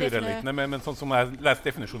en måte kultureliten er med, men sånn som jeg leser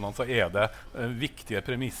definisjonene, så er det viktige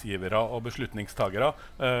premissgivere og beslutningstagere,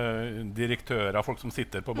 direktører, folk som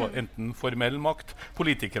sitter på enten formell makt,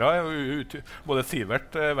 politikere, både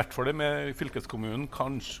Sivert, hvert fall det med fylkeskommunen,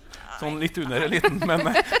 kanskje sånn litt under eliten,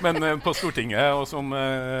 men på Stortinget og som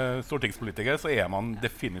stortingspolitiker så er man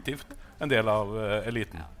definitivt en del av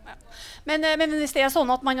eliten. Men hvis det er sånn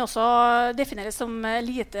at man også defineres som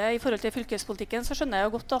elite i forhold til fylkespolitikken, så skjønner jeg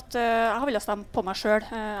jo godt at jeg har villet stemme på meg selv.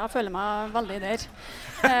 Jeg føler meg veldig der.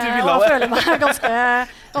 Og jeg føler meg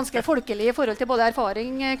ganske folkelig i forhold til både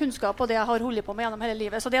erfaring, kunnskap og det jeg har holdt på med gjennom hele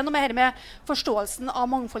livet. Så det er noe mer med forståelsen av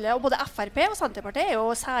mangfoldet. Og både FrP og Senterpartiet er jo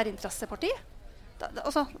særinteresseparti.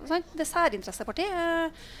 Altså, det er særinteresseparti.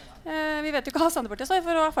 Vi vet jo hva Senterpartiet står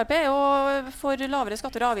for, og FrP er jo for lavere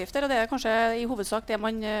skatter og avgifter, og det er kanskje i hovedsak det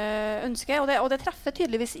man ønsker, og det treffer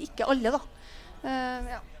tydeligvis ikke alle, da.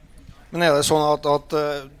 Ja. Men er det sånn at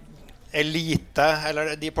elite,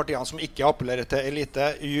 eller de partiene som ikke appellerer til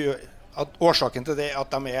elite, at årsaken til det er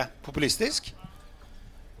at de er populistiske?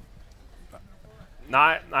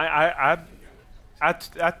 Nei,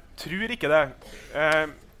 jeg tror ikke det.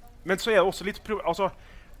 Men så er det også litt altså,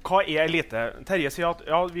 hva er elite? Terje sier at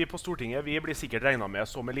ja, vi på Stortinget vi blir sikkert regnet med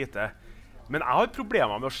som elite. Men jeg har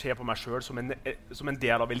problemer med å se på meg selv som en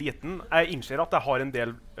del av eliten. Jeg innser at jeg har en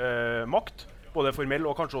del makt, både formell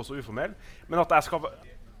og kanskje også uformell. Men at jeg skal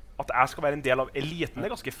være en del av eliten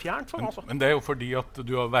er ganske fjernt for meg. Altså. Men det er jo fordi at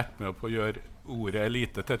du har vært med på å gjøre ordet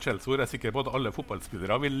elite til et skjellsord. Jeg er sikker på at alle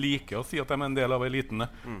fotballspillere vil like å si at de er en del av eliten.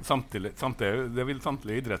 Samtidig, det vil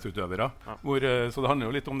samtlige idrettsutøvere. Så det handler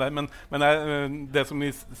jo litt om det. Men det som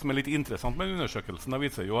er litt interessant med undersøkelsen,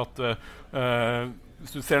 viser jo at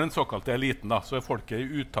hvis du ser den såkalte eliten, da, så er folket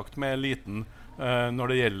i utakt med eliten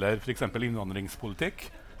når det gjelder for eksempel innvandringspolitikk.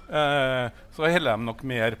 Så heller de nok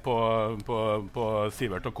mer på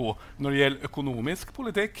Sivert og Co. Når det gjelder økonomisk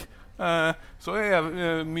politikk, så er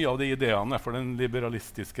mye av de ideene for den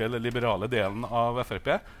liberalistiske eller liberale delen av FrP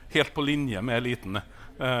helt på linje med elitene.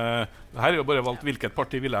 Her er jo bare valgt hvilket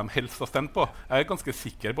parti ville de helst ha stemt på. Jeg er ganske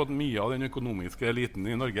sikker på at mye av den økonomiske eliten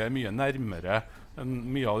i Norge er mye nærmere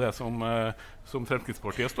mye av det som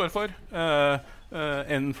Fremskrittspartiet står for,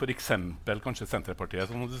 enn for eksempel kanskje Senterpartiet.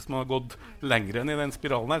 Så hvis man har gått lenger enn i den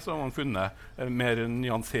spiralen her, så har man funnet mer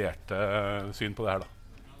nyanserte syn på det her da.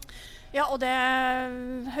 Ja, og det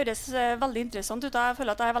høres veldig interessant ut. Jeg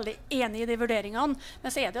føler at jeg er veldig enig i de vurderingene.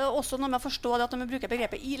 Men så er det også noe med å forstå at når man bruker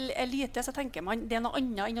begrepet elite, så tenker man det er noe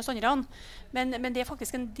annet enn hos andre. Men det er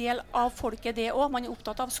faktisk en del av folket det også. Man er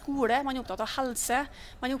opptatt av skole, man er opptatt av helse,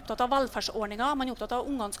 man er opptatt av velferdsordninger, man er opptatt av at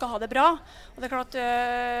ungene skal ha det bra. Og det er klart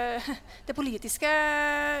at det politiske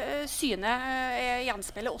synet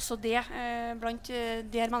gjenspeiler også det blant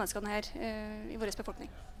de her menneskene her i vår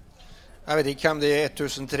befolkning. Jeg vet ikke hvem de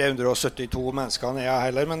 1372 menneskene er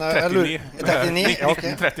heller, men 39. 39?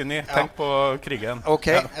 1939, tenk på krigen. Ok,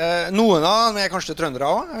 noen av dem er kanskje trøndere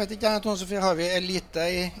også. Jeg vet ikke, Tone Sofie, har vi elite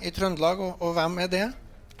i Trøndelag, og hvem er det?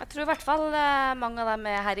 Jeg tror i hvert fall mange av dem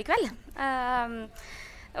er her i kveld. Men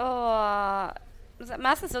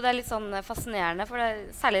jeg synes jo det er litt sånn fascinerende, for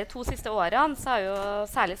særlig de 2 siste årene så har jo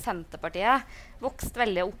særlig Senterpartiet vokst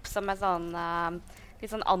veldig opp som en sånn litt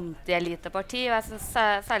sånn anti-eliteparti, og jeg synes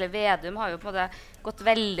særlig Vedum har jo på en måte gått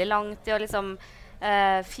veldig langt i å liksom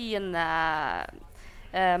fine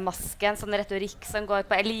maske, en sånn retorikk som går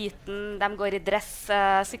på eliten. De går i dress,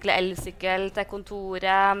 sykler elsykkel til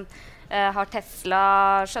kontoret, har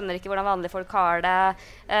Tesla, skjønner ikke hvordan vanlige folk har det,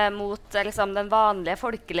 mot liksom, den vanlige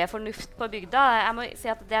folkelige fornuft på bygda. Jeg må si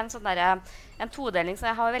at det er en sånn en todeling som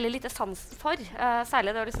jeg har veldig lite sans for.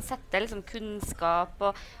 Særlig det å liksom sette liksom, kunnskap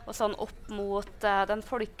og sånn opp mot den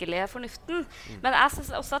folkelige fornuften. Men jeg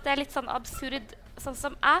synes også at det er litt sånn absurd. Sånn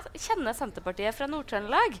som jeg kjenner Senterpartiet fra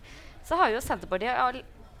Nord-Trøndelag, så har jo Senterpartiet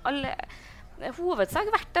hovedsak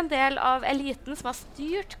vært en del av eliten som har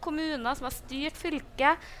styrt kommuner, som har styrt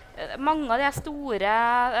fylket. Mange av de store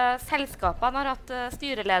selskapene har hatt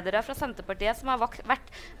styreledere fra Senterpartiet som har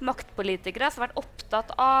vært maktpolitikere, som har vært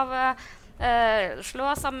opptatt av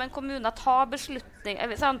slå sammen kommuner, ta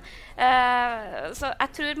beslutninger. Så jeg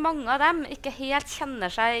tror mange av dem ikke helt kjenner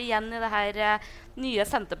seg igjen i det her nye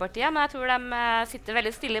Senterpartiet, men jeg tror de sitter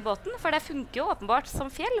veldig stille i båten, for det funker jo åpenbart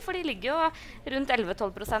som fjell, for de ligger jo rundt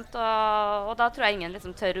 11-12%, og da tror jeg ingen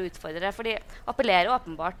liksom tør å utfordre det, for de appellerer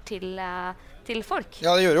åpenbart til folk.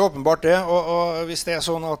 Ja, det gjør jo åpenbart det, og hvis det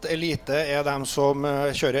sånn at elite dem som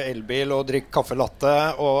kjører elbil og drikker kaffe latte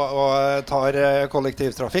og tar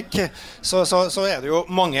kollektivtrafikk, så det jo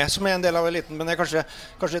mange som en del av eliten, men det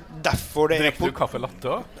kanskje derfor det drikker du kaffe latte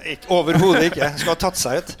også? Overhodet ikke, skal ha tatt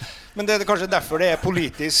seg ut. Men det kanskje derfor det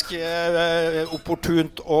politisk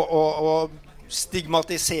opportunt å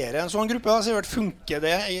stigmatisere en sånn gruppe. Da. Funker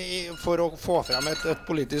det for å få frem et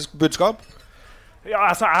politisk budskap? Ja,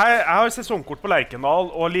 altså, jeg har sesongkort på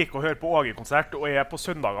Lerkendal og liker å høre på Åge-konsert og på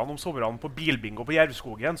søndagene om sommeren på bilbingo på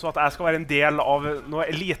Jervskogen, så at jeg skal være en del av noe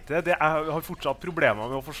elite, jeg har fortsatt problemer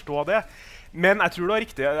med å forstå det. Men jeg tror du har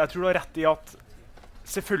riktig, jeg tror du har rett i at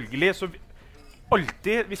selvfølgelig, så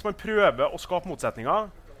alltid hvis man prøver å skape motsetninger,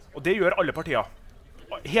 og det gjør alle partier,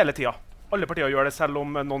 hele tiden. Alle partier gjør det, selv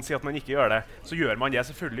om noen sier at man ikke gjør det, så gjør man det,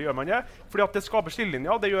 selvfølgelig gjør man det. Fordi at det skaper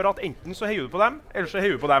skillelinjer, det gjør at enten så heier du på dem, eller så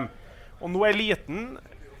heier du på dem. Og nå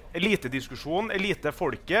elitediskusjonen,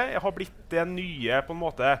 elitefolket har blitt det nye på en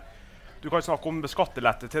måte. Du kan snakke om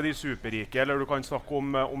skattelette til de superrike, eller du kan snakke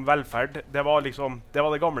om velferd. Det var det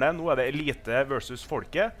gamle, nå det elite versus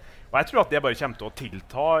folket. Og jeg tror at det bare kommer til å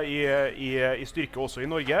tilta i styrke også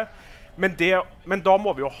i Norge. Men da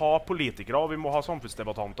må vi jo ha politikere, og vi må ha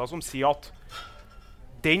samfunnsdebattanter som sier at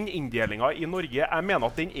den inndelingen i Norge, jeg mener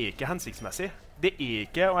at den ikke hensiktsmessig. Det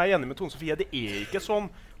ikke, og jeg enig med Tone Sofie, det ikke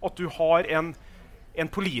sånn at du har en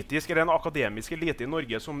politisk eller en akademisk elite i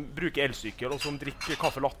Norge som bruker elsykkel og som drikker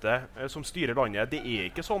kaffe latte, som styrer landet. Det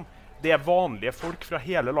ikke sånn. Det vanlige folk fra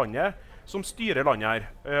hele landet som styrer landet her.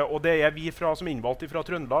 Og det vi som innvalgt fra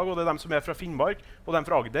Trøndelag, og det dem som fra Finnmark, og dem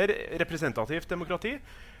fra Agder, representativt demokrati.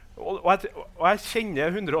 Og jeg kjenner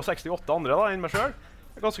 168 andre enn meg selv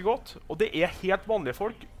ganske godt, og det helt vanlige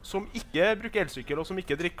folk som ikke bruker elsykkel og som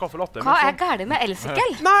ikke drikker kaffe latte. Hva gærlig med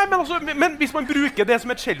elsykkel? Nei, men hvis man bruker det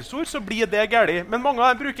som et skjellsord, så blir det gærlig. Men mange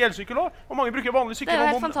av dem bruker elsykkel også, og mange bruker vanlig sykkel,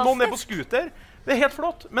 og noen på scooter. Det helt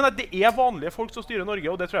flott, men det vanlige folk som styrer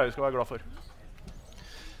Norge, og det tror jeg vi skal være glad for.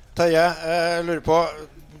 Terje, jeg lurer på,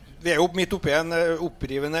 vi jo midt oppe i en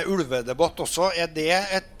opprivende ulvedebatt også.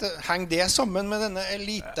 Henger det sammen med denne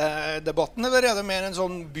elitedebatten, eller det mer en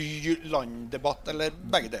sånn by-land-debatt, eller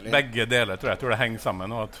begge deler? Begge deler, tror jeg. Jeg tror det henger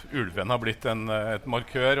sammen, og at ulven har blitt et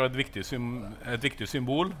markør og et viktig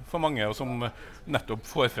symbol for mange, og som nettopp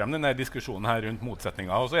får frem denne diskusjonen her rundt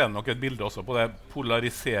motsetninger. Og så det nok et bilde også på det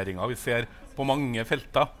polariseringen vi ser på mange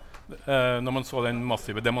felter. Når man så den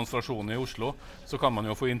massive demonstrasjonen i Oslo, så kan man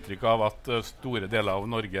jo få inntrykk av at store deler av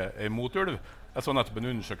Norge imot ulv. Jeg så nettopp en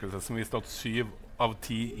undersøkelse som viste at 7 av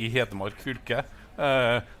 10 i Hedmark fylke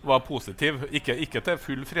var positiv, ikke til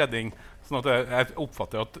full freding. Sånn at jeg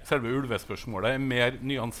oppfatter at selve ulvespørsmålet mer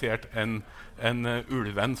nyansert enn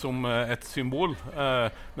ulven som et symbol.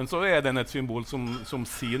 Men så den et symbol som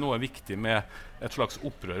sier noe viktig med et slags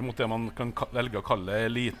opprør mot det man kan velge å kalle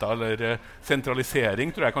elita, eller sentralisering,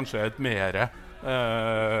 tror jeg kanskje et mer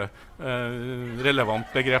relevant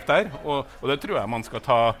begrep der. Og det tror jeg man skal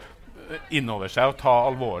ta inn over seg og ta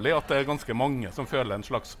alvorlig, at det ganske mange som føler en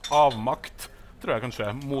slags avmakt, tror jeg kanskje,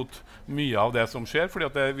 mot mye av det som skjer, fordi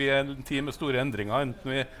at vi en tid med store endringer, enten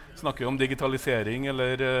vi snakker om digitalisering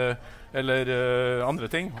eller andre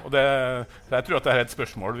ting. Og jeg tror at det et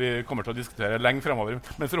spørsmål vi kommer til å diskutere lenge fremover,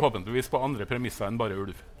 men forhåpentligvis på andre premisser enn bare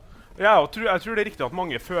ulv. Ja, jeg tror det riktig at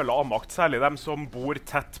mange føler avmakt, særlig dem som bor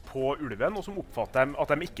tett på ulven, og som oppfatter at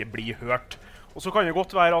de ikke blir hørt. Og så kan det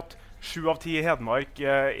godt være at 7 av 10 i Hedmark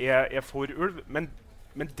for ulv, men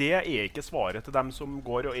det ikke svaret til dem som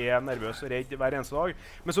går og nervøse og redde hver eneste dag.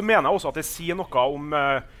 Men så mener jeg også at det sier noe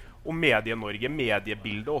om Medie-Norge,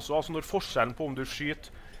 mediebildet også. Altså når forskjellen på om du skyter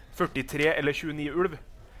 43 eller 29 ulv,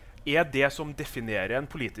 det som definerer en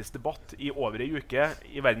politisk debatt i over en uke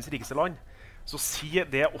i verdens rikeste land, så sier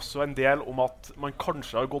det også en del om at man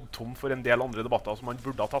kanskje har gått tom for en del andre debatter som man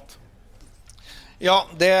burde ha tatt. Ja,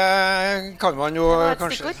 det kan man jo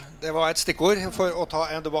kanskje. Det var et stikkord for å ta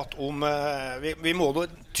en debatt om vi må da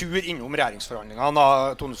tur innom regjeringsforhandlingene,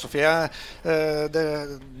 Tone Sofie.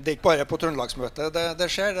 Det ikke bare på Trøndelagsmøtet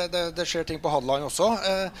det skjer ting på Hadeland også.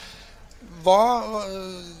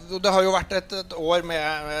 Det har jo vært et år med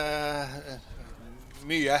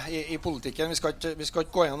mye i politikken. Vi skal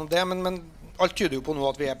ikke gå gjennom det, men alt tyder jo på nå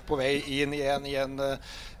at vi på vei inn i en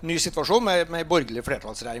ny situasjon med borgerlig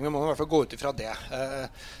flertallsregjering. Vi må I hvert fall gå ut ifra det.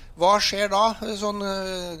 Hva skjer da?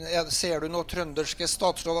 Ser du noen trønderske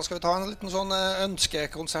statsråder? Skal vi ta en liten sånn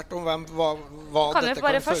ønskekonsert om hva dette kan føre til? Kan vi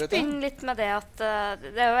bare først begynne litt med det at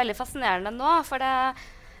det jo veldig fascinerende nå, for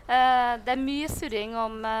det mye surring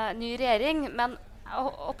om ny regjering, men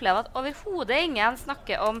jeg opplever at overhodet ingen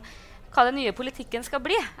snakker om hva den nye politikken skal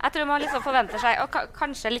bli. Jeg tror man liksom forventer seg, og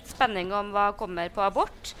kanskje litt spenning om hva kommer på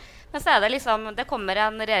abort, men så det liksom, det kommer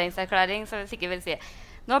en regjeringserklæring som vi sikkert vil si,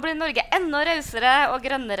 nå blir Norge enda rausere og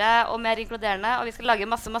grønnere og mer inkluderende, og vi skal lage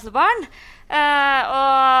masse barn.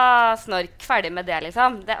 Og snork, ferdig med det,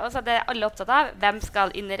 liksom. Det alle opptatt av. Hvem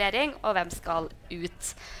skal inn I regjering, og hvem skal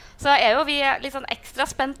ut? Så jo vi litt sånn ekstra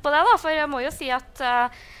spent på det, da, for jeg må jo si at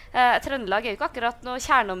Trøndelag jo ikke akkurat noe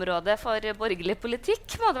kjerneområde for borgerlig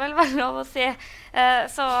politikk, må det vel være lov å si.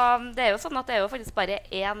 Så det jo sånn at det jo faktisk bare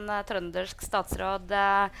én trøndersk statsråd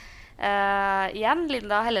igjen,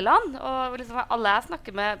 Linda Helleland, og liksom alle jeg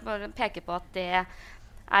snakker med peker på at det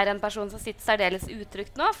en person som sitter særdeles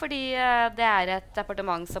utrygt nå, fordi det et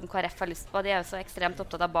departement som KrF har lyst på. De jo så ekstremt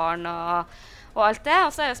opptatt av barn og alt det.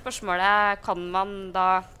 Og så jo spørsmålet, kan man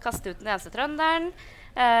da kaste ut den eneste trønderen,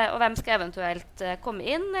 og hvem skal eventuelt komme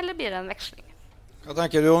inn, eller blir det en veksling? Hva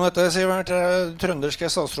tenker du om dette, Sivert? Trønderske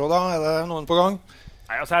statsråder, det noen på gang?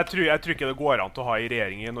 Nei, altså jeg tror ikke det går an til å ha en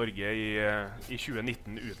regjering I Norge i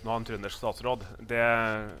 2019 uten å ha en trøndersk statsråd.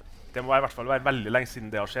 Det må I hvert fall være veldig lenge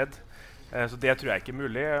siden det har skjedd. Så det tror jeg ikke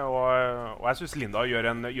mulig. Og jeg synes Linda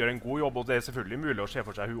gjør en god jobb, og det selvfølgelig mulig å se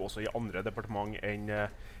for seg hun også I andre departement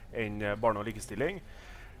enn barne- og likestilling.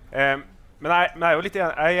 Men jeg jo litt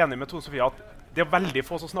enig med Tone Sofie at det veldig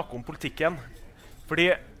få som snakker om politikken.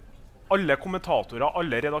 Fordi alle kommentatorer,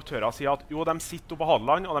 alle redaktører sier at jo, de sitter på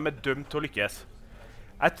Hadeland, og de dømt til å lykkes.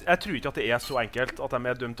 Jeg tror ikke at det så enkelt at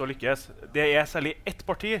de dømt til å lykkes. Det særlig ett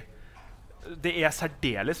parti. Det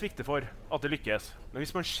særdeles viktig for at det lykkes. Men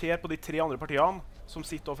hvis man ser på de 3 andre partiene som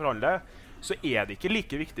sitter og forhandler, så det ikke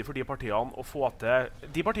like viktig for de partiene å få til.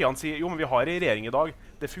 De partiene sier jo, men vi har en regjering I dag.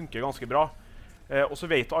 Det funker ganske bra. Og så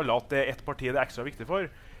vet alle at det ett parti det ekstra viktig for.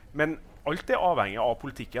 Men alt avhengig av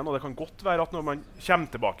politikken, og det kan godt være at når man kommer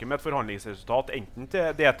tilbake med et forhandlingsresultat, enten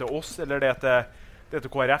det til oss, eller det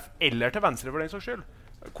til KrF, eller til Venstre for den saks skyld,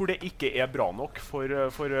 hvor det ikke bra nok for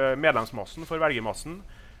medlemsmassen, for velgermassen,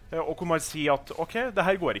 og hvor man sier at ok, det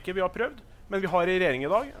her går ikke, vi har prøvd, men vi har en regjering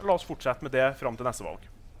I dag, la oss fortsette med det frem til neste valg.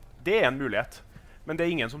 Det en mulighet, men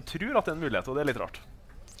det ingen som tror at det en mulighet, og det litt rart.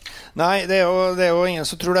 Nei, det jo ingen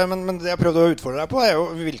som tror det, men det jeg prøvde å utfordre deg på jo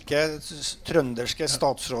hvilke trønderske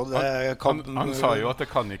statsråd han sa jo at det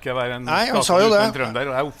kan ikke være en statsråd uten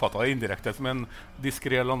trønder, og jeg oppfattet det indirekte som en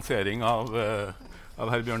diskret lansering av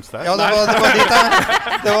herr Bjørnstad. Ja,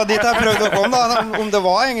 det var dit jeg prøvde å komme da, om det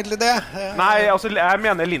var egentlig det. Nei, altså jeg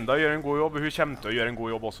mener Linda gjør en god jobb, hun kommer til å gjøre en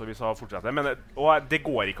god jobb også hvis hun fortsetter, og det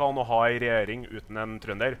går ikke an å ha en regjering uten en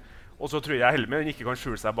trønder. Og så tror jeg Helmen ikke kan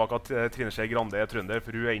skjule seg bak at Trine Skei Grande trønder,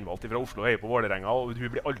 for hun innvalgt fra Oslo og heier på Vålerenga, og hun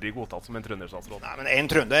blir aldri godtatt som en trønderstatsråd. Nei, men en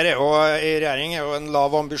trønder jo, I regjering jo en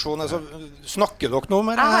lav ambisjon. Altså, snakker dere noe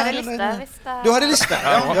med det her? Jeg har en liste. Du har en liste?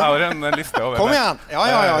 Ja, jeg har en liste over. Kom igjen!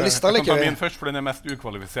 Ja, lista liker vi. Jeg kan ta min først, for den mest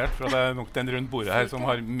ukvalifisert, for det nok den rundt bordet her som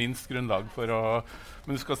har minst grunnlag for å...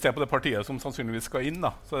 Men du skal se på det partiet som sannsynligvis skal inn, da.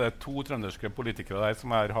 Så det 2 trønderske politikere der som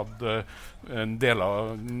har hatt en del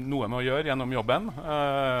av noe med å gjøre gjennom jobben.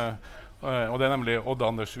 Og det nemlig Odd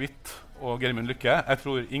Anders Hvitt og Gjermund Lykke. Jeg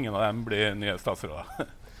tror ingen av dem blir nye statsråder.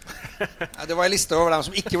 Ja, det var en liste over dem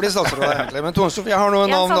som ikke blir statsråder egentlig. Men Tone Sofie har noen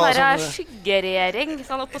navn da. En sånn skyggeregjering,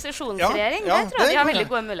 sånn opposisjonsregjering, det tror jeg de har veldig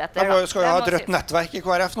gode muligheter. De skal jo ha et rødt nettverk I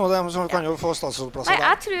KrF nå, så kan jo få statsrådplasser der. Nei,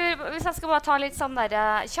 jeg tror, hvis jeg skal bare ta litt sånn der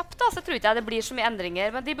kjapt da, så tror ikke jeg det blir så mye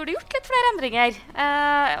endringer, men de burde gjort litt flere endringer.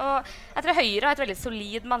 Og jeg tror Høyre har et veldig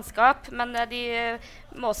solid mannskap, men de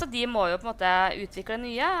må jo på en måte utvikle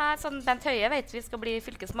nye. Sånn Bent Høie vet vi skal bli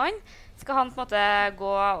fylkesmann. Skal han på en måte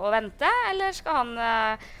gå og vente, eller skal han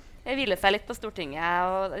hvile seg litt på Stortinget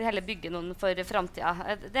og heller bygge noen for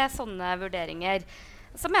fremtiden? Det sånne vurderinger.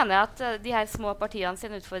 Så mener jeg at de her små partiene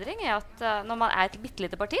sin utfordring at når man et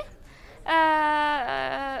bittelite parti,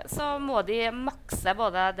 så må de makse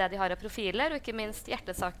både det de har av profiler og ikke minst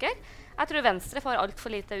hjertesaker. Jeg tror Venstre får alt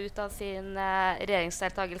for lite ut av sin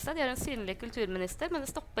regjeringsdeltagelse. De har en synlig kulturminister, men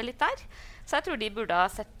det stopper litt der. Så jeg tror de burde ha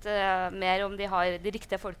sett mer om de har de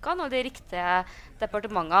riktige folkene og de riktige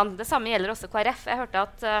departementene. Det samme gjelder også KrF. Jeg hørte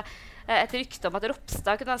at et rykte om at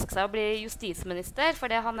Ropstad kunne ønske seg å bli justisminister, for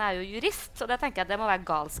han jo jurist, og det tenker jeg det må være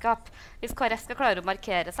galskap. Hvis KrF skal klare å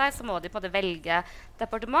markere seg, så må de på en måte velge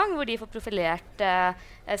departement hvor de får profilert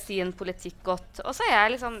sin politikk godt. Og så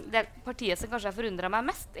jeg liksom, det partiet som kanskje har forundret meg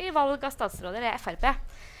mest i valg av statsråder, FrP.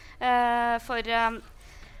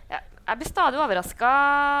 Jeg blir stadig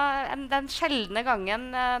overrasket den sjeldne gangen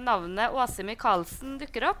navnet Åse Michaelsen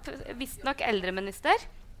dukker opp, visstnok eldreminister.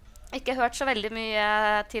 Ikke hørt så veldig mye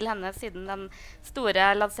til henne siden den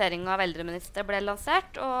store lanseringen av eldreminister ble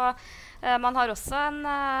lansert. Og man har også en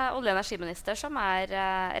olje- og energiminister som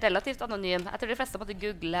relativt anonym. Jeg tror de fleste måtte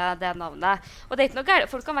google det navnet. Og det ikke noe galt.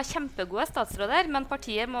 Folk kan være kjempegode statsråder, men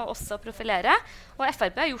partiet må også profilere. Og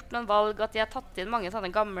FrP har gjort noen valg at de har tatt inn mange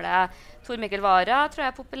sånne gamle Tor Mikkel Wara, tror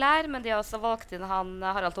jeg populær, men de har også valgt inn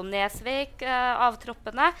Harald Tom Nesvik,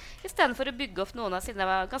 avtroppende, i stedet for å bygge opp noen av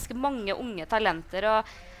sine ganske mange unge talenter.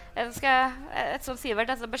 Og som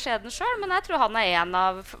Sivert beskjeden selv, men jeg tror han en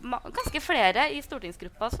av ganske flere i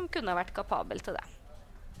stortingsgruppa som kunne vært kapabel til det.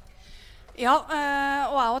 Ja,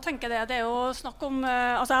 og jeg tenker det jo snakk om,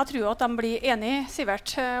 altså jeg tror at de blir enige,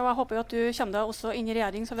 Sivert, og jeg håper jo at du kommer deg også inn i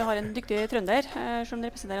regjering, så vi har en dyktig trønder, som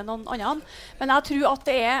representerer noen andre. Men jeg tror at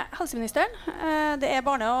det helseministeren, det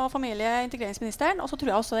barne- og familieintegreringsministeren, og så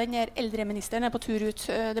tror jeg også den eldreministeren på tur ut.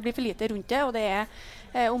 Det blir for lite rundt det, og det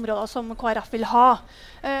områder som KrF vil ha.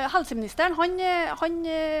 Helseministeren, han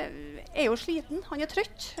jo sliten, han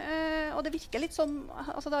trøtt, og det virker litt som,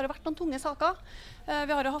 altså det har jo vært noen tunge saker.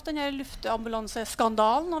 Vi har jo hatt denne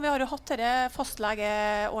luftambulanseskandalen, og vi har jo hatt denne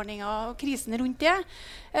fastlegeordningen og krisen rundt det.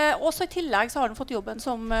 Også i tillegg så har han fått jobben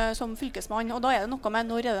som fylkesmann, og da det noe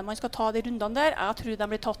med når det man skal ta de rundene der. Jeg tror de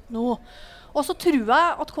blir tatt nå. Og så tror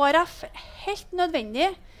jeg at KrF helt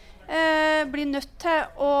nødvendig blir nødt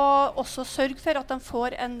til å også sørge for at de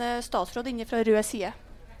får en statsråd inne fra rød side.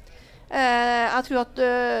 Jeg tror at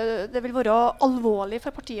det vil være alvorlig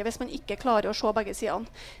for partiet hvis man ikke klarer å se begge sidene.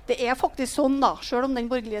 Det faktisk sånn da, selv om den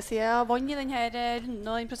borgerlige siden vant i denne runden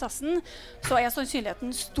og den prosessen, så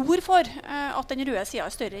sannsynligheten stor for at den røde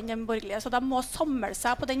siden større enn den borgerlige, så de må samle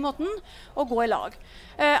seg på den måten og gå i lag.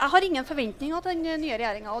 Jeg har ingen forventninger til den nye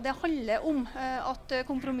regjeringen, og det handler om at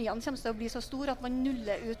kompromissene kommer til å bli så store at man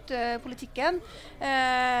nuller ut politikken.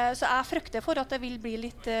 Så jeg frykter for at det vil bli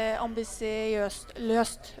litt ambisiøst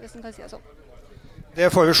løst, hvis man kan si det sånn. Det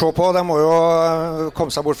får vi se på. De må jo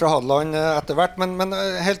komme seg bort fra Hadeland etter hvert. Men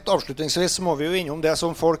helt avslutningsvis må vi jo innom det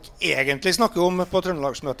som folk egentlig snakker om på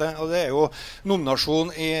Trøndelagsmøtet, og det jo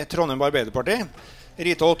nominasjon i Trondheim Arbeiderparti.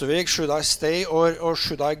 Rita Ottervik, should I stay or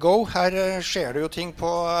should I go? Her skjer det jo ting på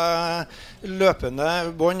løpende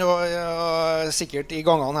bånd, og sikkert i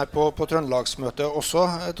gangene her på Trøndelagsmøtet også.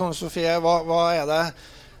 Tone Sofie, hva det?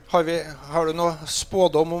 Har du noe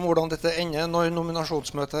spådom om hvordan dette ender når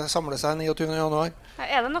nominasjonsmøtet samler seg 29. januar?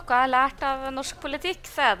 Det noe jeg har lært av norsk politikk,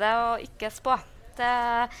 så det å ikke spå.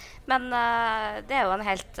 Men det jo en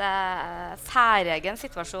helt særegen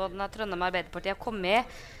situasjon at Trondheim Arbeiderparti har kommet i.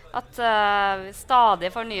 At vi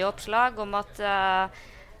stadig får nye oppslag om at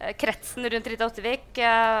kretsen rundt Rita Ottervik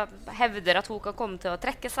hevder at hun kan komme til å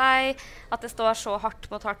trekke seg, at det står så hardt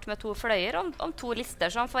mot hardt med to fløyer om to lister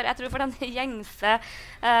som jeg tror for den gjengse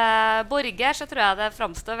borger, så tror jeg det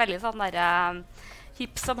fremstår veldig sånn der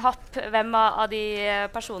hipp som happ hvem av de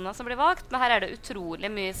personene som blir valgt, men her det utrolig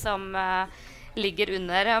mye som ligger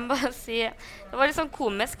under. Jeg må bare si, det var litt sånn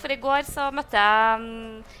komisk, for i går så møtte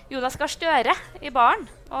jeg Jonas Gahr Støre i baren,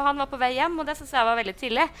 og han var på vei hjem, og det synes jeg var veldig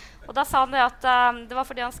tidlig. Og da sa han det at det var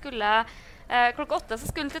fordi han skulle klokka 8 så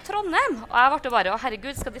skulle han til Trondheim, og jeg ble bare,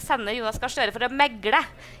 herregud, skal de sende Jonas Gahr Støre for å megle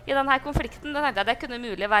i denne konflikten? Da tenkte jeg det kunne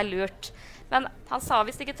mulig være lurt. Men han sa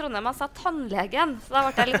visst ikke Trondheim, han sa tannlegen. Så da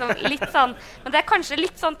ble det liksom litt sånn, men det kanskje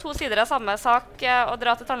litt sånn to sider av samme sak å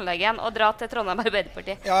dra til tannlegen og dra til Trondheim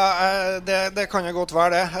Arbeiderparti. Ja, det kan jo godt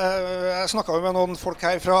være det. Jeg snakket jo med noen folk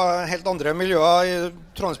her fra helt andre miljøer i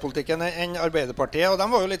trondheimspolitikken enn Arbeiderpartiet, og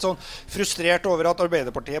de var jo litt sånn frustrert over at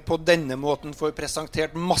Arbeiderpartiet på denne måten får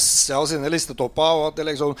presentert masse av sine listetopper, og at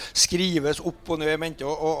det liksom skrives opp og ned i mente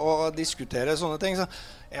og diskuteres sånne ting. Så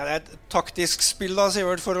det et taktisk spill da,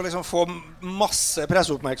 Sivert, for å liksom få masse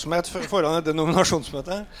presseoppmerksomhet foran dette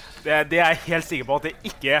nominasjonsmøtet? Det jeg helt sikker på at det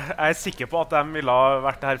ikke. Jeg er sikker på at de ville ha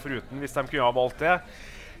vært her foruten hvis de kunne ha valgt det.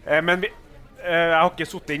 Men jeg har ikke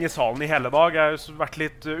suttet inn i salen i hele dag. Jeg har vært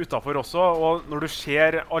litt utenfor også. Og når du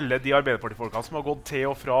ser alle de Arbeiderpartifolkene som har gått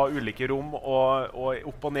til og fra ulike rom og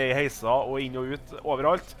opp og ned i heiser og inn og ut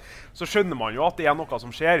overalt, så skjønner man jo at det noe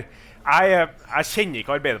som skjer. Jeg kjenner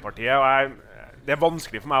ikke Arbeiderpartiet, og det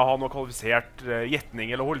vanskelig for meg å ha noe kvalifisert gjetning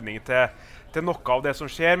eller holdning til noe av det som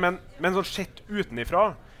skjer, men sånn sett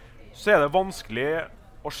utenifra så det vanskelig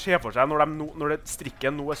å se for seg når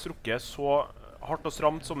strikken nå strukket så hardt og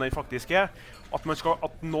stramt som den faktisk at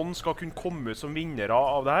noen skal kunne komme ut som vinnere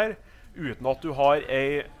av det her, uten at du har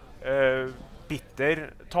en bitter,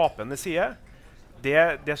 tapende side,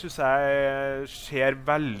 det synes jeg ser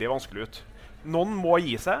veldig vanskelig ut. Noen må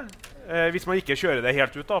gi seg, hvis man ikke kjører det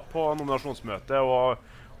helt ut da, på nominasjonsmøtet og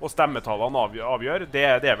stemmetallene avgjør.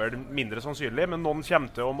 Det vel mindre sannsynlig, men noen kommer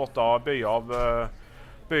til å måtte bøye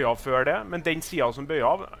av før det. Men den siden som bøyer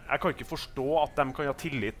av, jeg kan ikke forstå at de kan ha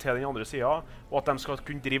tillit til den andre siden, og at de skal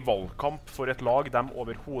kunne drive valgkamp for et lag de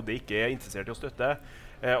overhodet ikke er interessert i å støtte.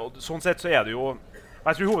 Og sånn sett så det jo,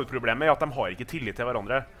 jeg tror hovedproblemet at de har ikke tillit til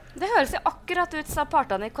hverandre. Det høres jo akkurat ut som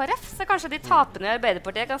partene i KrF, så kanskje de tapende i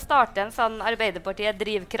Arbeiderpartiet kan starte en sånn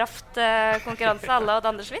Arbeiderpartiet-drivkraft-konkurranse alle og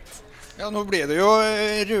Anders Schmidt. Ja, nå blir det jo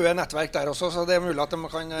røde nettverk der også, så det mulig at de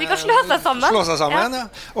kan slå seg sammen.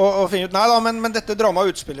 Ja. Og finne ut, nei da, men dette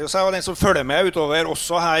dramaet utspiller seg, og den som følger med utover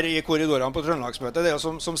også her i korridorene på Trøndelagsmøtet, det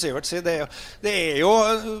jo som Sivert sier, det jo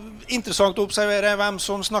interessant å observere hvem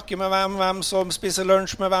som snakker med hvem som spiser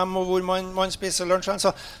lunsj med hvem, og hvor man spiser lunsj.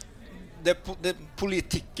 Altså,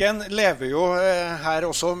 politikken lever jo her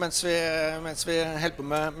også mens vi holder på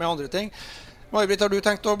med andre ting. May-Britt, har du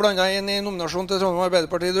tenkt å blande deg inn i nominasjonen til Trondheim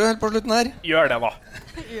Arbeiderparti du helt på slutten her? Gjør det da.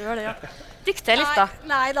 Gjør det, ja. Dyktig lista.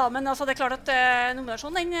 Nei da, men altså, det klart at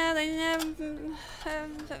nominasjonen,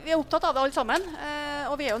 vi opptatt av det alle sammen,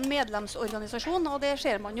 og vi jo en medlemsorganisasjon, og det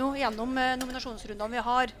ser man jo gjennom nominasjonsrundene vi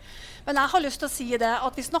har. Men jeg har lyst til å si det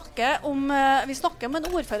at vi snakker om en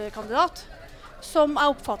ordførerkandidat som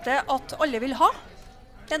jeg oppfatter at alle vil ha.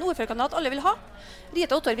 Det en ordførerkandidat alle vil ha.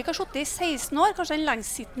 Rita Ottervik har sittet i 16 år, kanskje den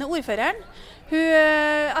lengstsittende ordføreren. Hun,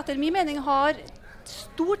 etter min mening, har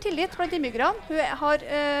stor tillit blant innbyggerne. Hun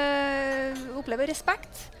opplever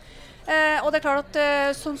respekt. Og det klart at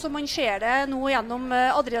sånn som man ser det nå gjennom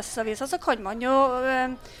Adresseavisa, så kan man jo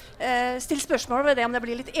stille spørsmål ved det om det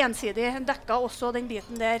blir litt ensidig dekket også den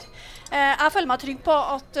biten der. Jeg føler meg trygg på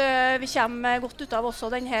at vi kommer godt ut av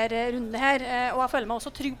også denne runden her, og jeg føler meg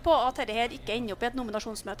også trygg på at dette her ikke ender opp i et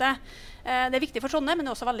nominasjonsmøte. Det er viktig for Trondheim, men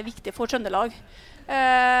det er også veldig viktig for Trøndelag.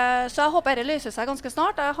 Så jeg håper dette løser seg ganske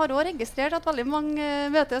snart. Jeg har også registrert at veldig mange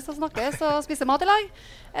møtes og snakkes og spiser mat i lag.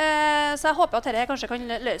 Så jeg håper at dette kanskje kan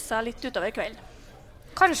løse seg litt utover kvelden.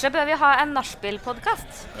 Kanskje bør vi ha en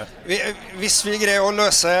nachspiel-podcast? Hvis vi greier å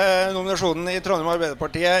løse nominasjonen i Trondheim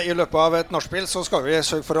Arbeiderpartiet i løpet av et nachspiel, så skal vi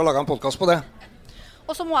sørge for å lage en podcast på det.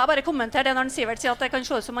 Og så må jeg bare kommentere det når Sivert sier at det kan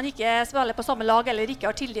se ut som man ikke spiller på samme lag eller ikke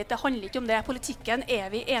har tillit. Det handler ikke om det. Politikken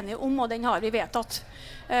vi enige om, og den har vi vedtatt.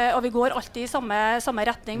 Og vi går alltid i samme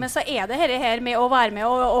retning. Men så det her med å være med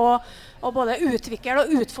og både utvikle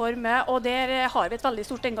og utforme, og der har vi et veldig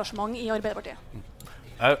stort engasjement i Arbeiderpartiet.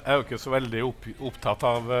 Jeg jo ikke så veldig opptatt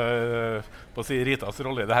av på å si Ritas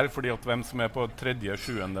rolle i det her, fordi at hvem som på 3.,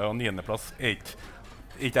 7. og 9. plass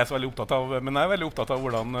ikke jeg så veldig opptatt av, men jeg veldig opptatt av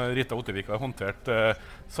hvordan Rita Ottervik har håndtert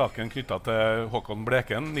saken knyttet til Håkon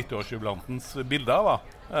Bleken, 90-årsjubilantens bilder.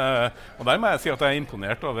 Og der må jeg si at jeg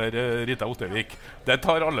imponert over Rita Ottervik. Det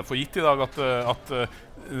tar alle for gitt i dag at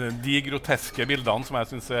de groteske bildene som jeg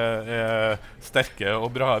synes sterke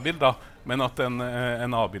og bra bilder, men at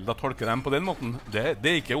en avbildet tolker dem på den måten, det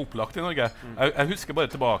ikke opplagt i Norge. Jeg husker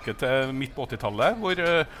bare tilbake til midt på 80-tallet, hvor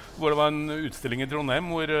det var en utstilling i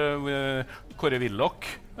Trondheim, hvor Kåre Willoch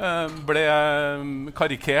ble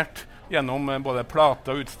karikert gjennom både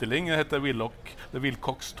plate og utstilling. Det heter The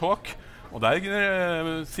Wilcox Talk. Og der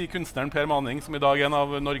sier kunstneren Per Manning, som i dag en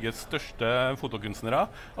av Norges største fotokunstnere,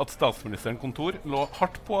 at statsministerens kontor lå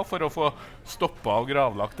hardt på for å få stoppet og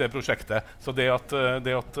gravlagt det prosjektet. Så det at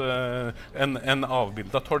en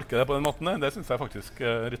avbildet tolker det på den måten, det synes jeg faktisk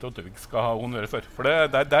Rita Ottervik skal ha honnør for. For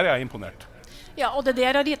der jeg imponert. Ja, og det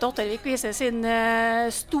der Rita Ottervik viser sin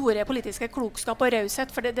store politiske klokskap og raushet,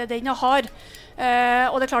 for det den har.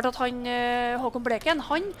 Og det klart at Håkon Bleken,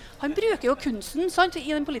 han bruker jo kunsten, sant,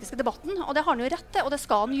 i den politiske debatten, og det har han jo rett til, og det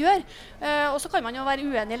skal han gjøre. Og så kan man jo være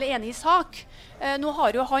uenig eller enig i sak. Nå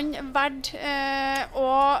har jo han vært å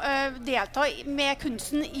delta med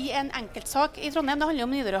kunsten i en enkeltsak i Trondheim. Det handler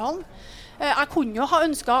om Nidarøhallen. Jeg kunne jo ha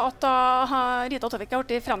ønsket at Rita Ottervik har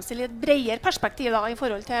vært fremstilt i et bredere perspektiv da, i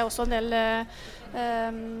forhold til også en del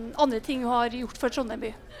andre ting hun har gjort for Trondheim by.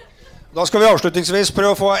 Da skal vi avslutningsvis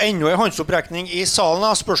prøve å få enda en håndsopprekning i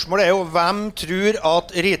salen. Spørsmålet jo, hvem tror at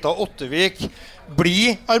Rita Ottervik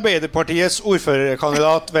blir Arbeiderpartiets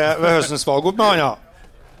ordførerkandidat ved høstens valg? Opp med hånda.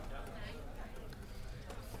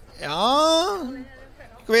 Ja,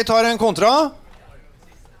 skal vi ta en kontra?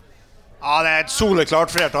 Ja, det et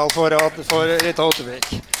soleklart flertall for Rita Ottervik.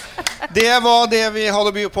 Det var det vi hadde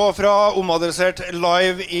å by på fra Omadressert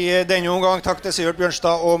live I denne omgang. Takk til Sivert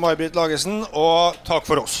Bjørnstad og May-Britt Lagesen, og takk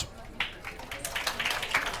for oss.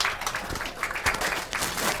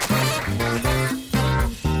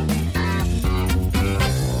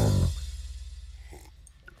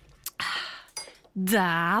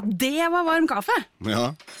 Det var varm kaffe.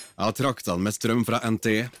 Ja, jeg har traktet med strøm fra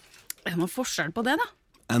NTE. Det noe forskjell på det da?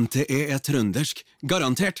 NTE trøndersk,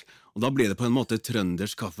 garantert. Og da blir det på en måte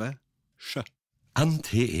trøndersk kaffe. Sjø.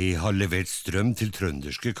 NTE har levert strøm til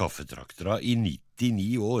trønderske kaffetraktere I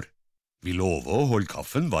 99 år. Vi lover å holde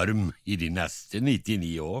kaffen varm I de neste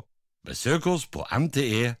 99 år. Besøk oss på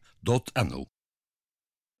nte.no.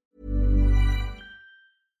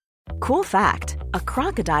 Cool fact, a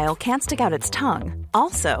crocodile can't stick out its tongue.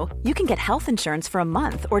 Also, you can get health insurance for a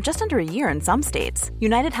month or just under a year in some states.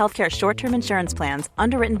 United Healthcare short-term insurance plans,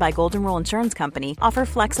 underwritten by Golden Rule Insurance Company, offer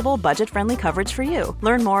flexible, budget-friendly coverage for you.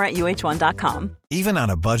 Learn more at uh1.com. Even on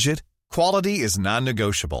a budget, quality is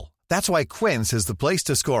non-negotiable. That's why Quince is the place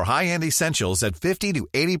to score high-end essentials at 50 to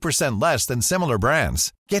 80% less than similar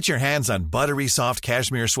brands. Get your hands on buttery soft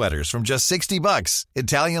cashmere sweaters from just $60,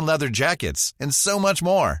 Italian leather jackets, and so much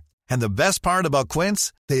more. And the best part about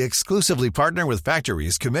Quince, they exclusively partner with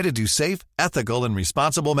factories committed to safe, ethical, and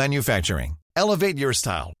responsible manufacturing. Elevate your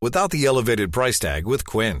style without the elevated price tag with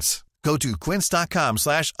Quince. Go to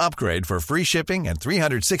quince.com/upgrade for free shipping and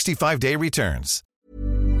 365-day returns.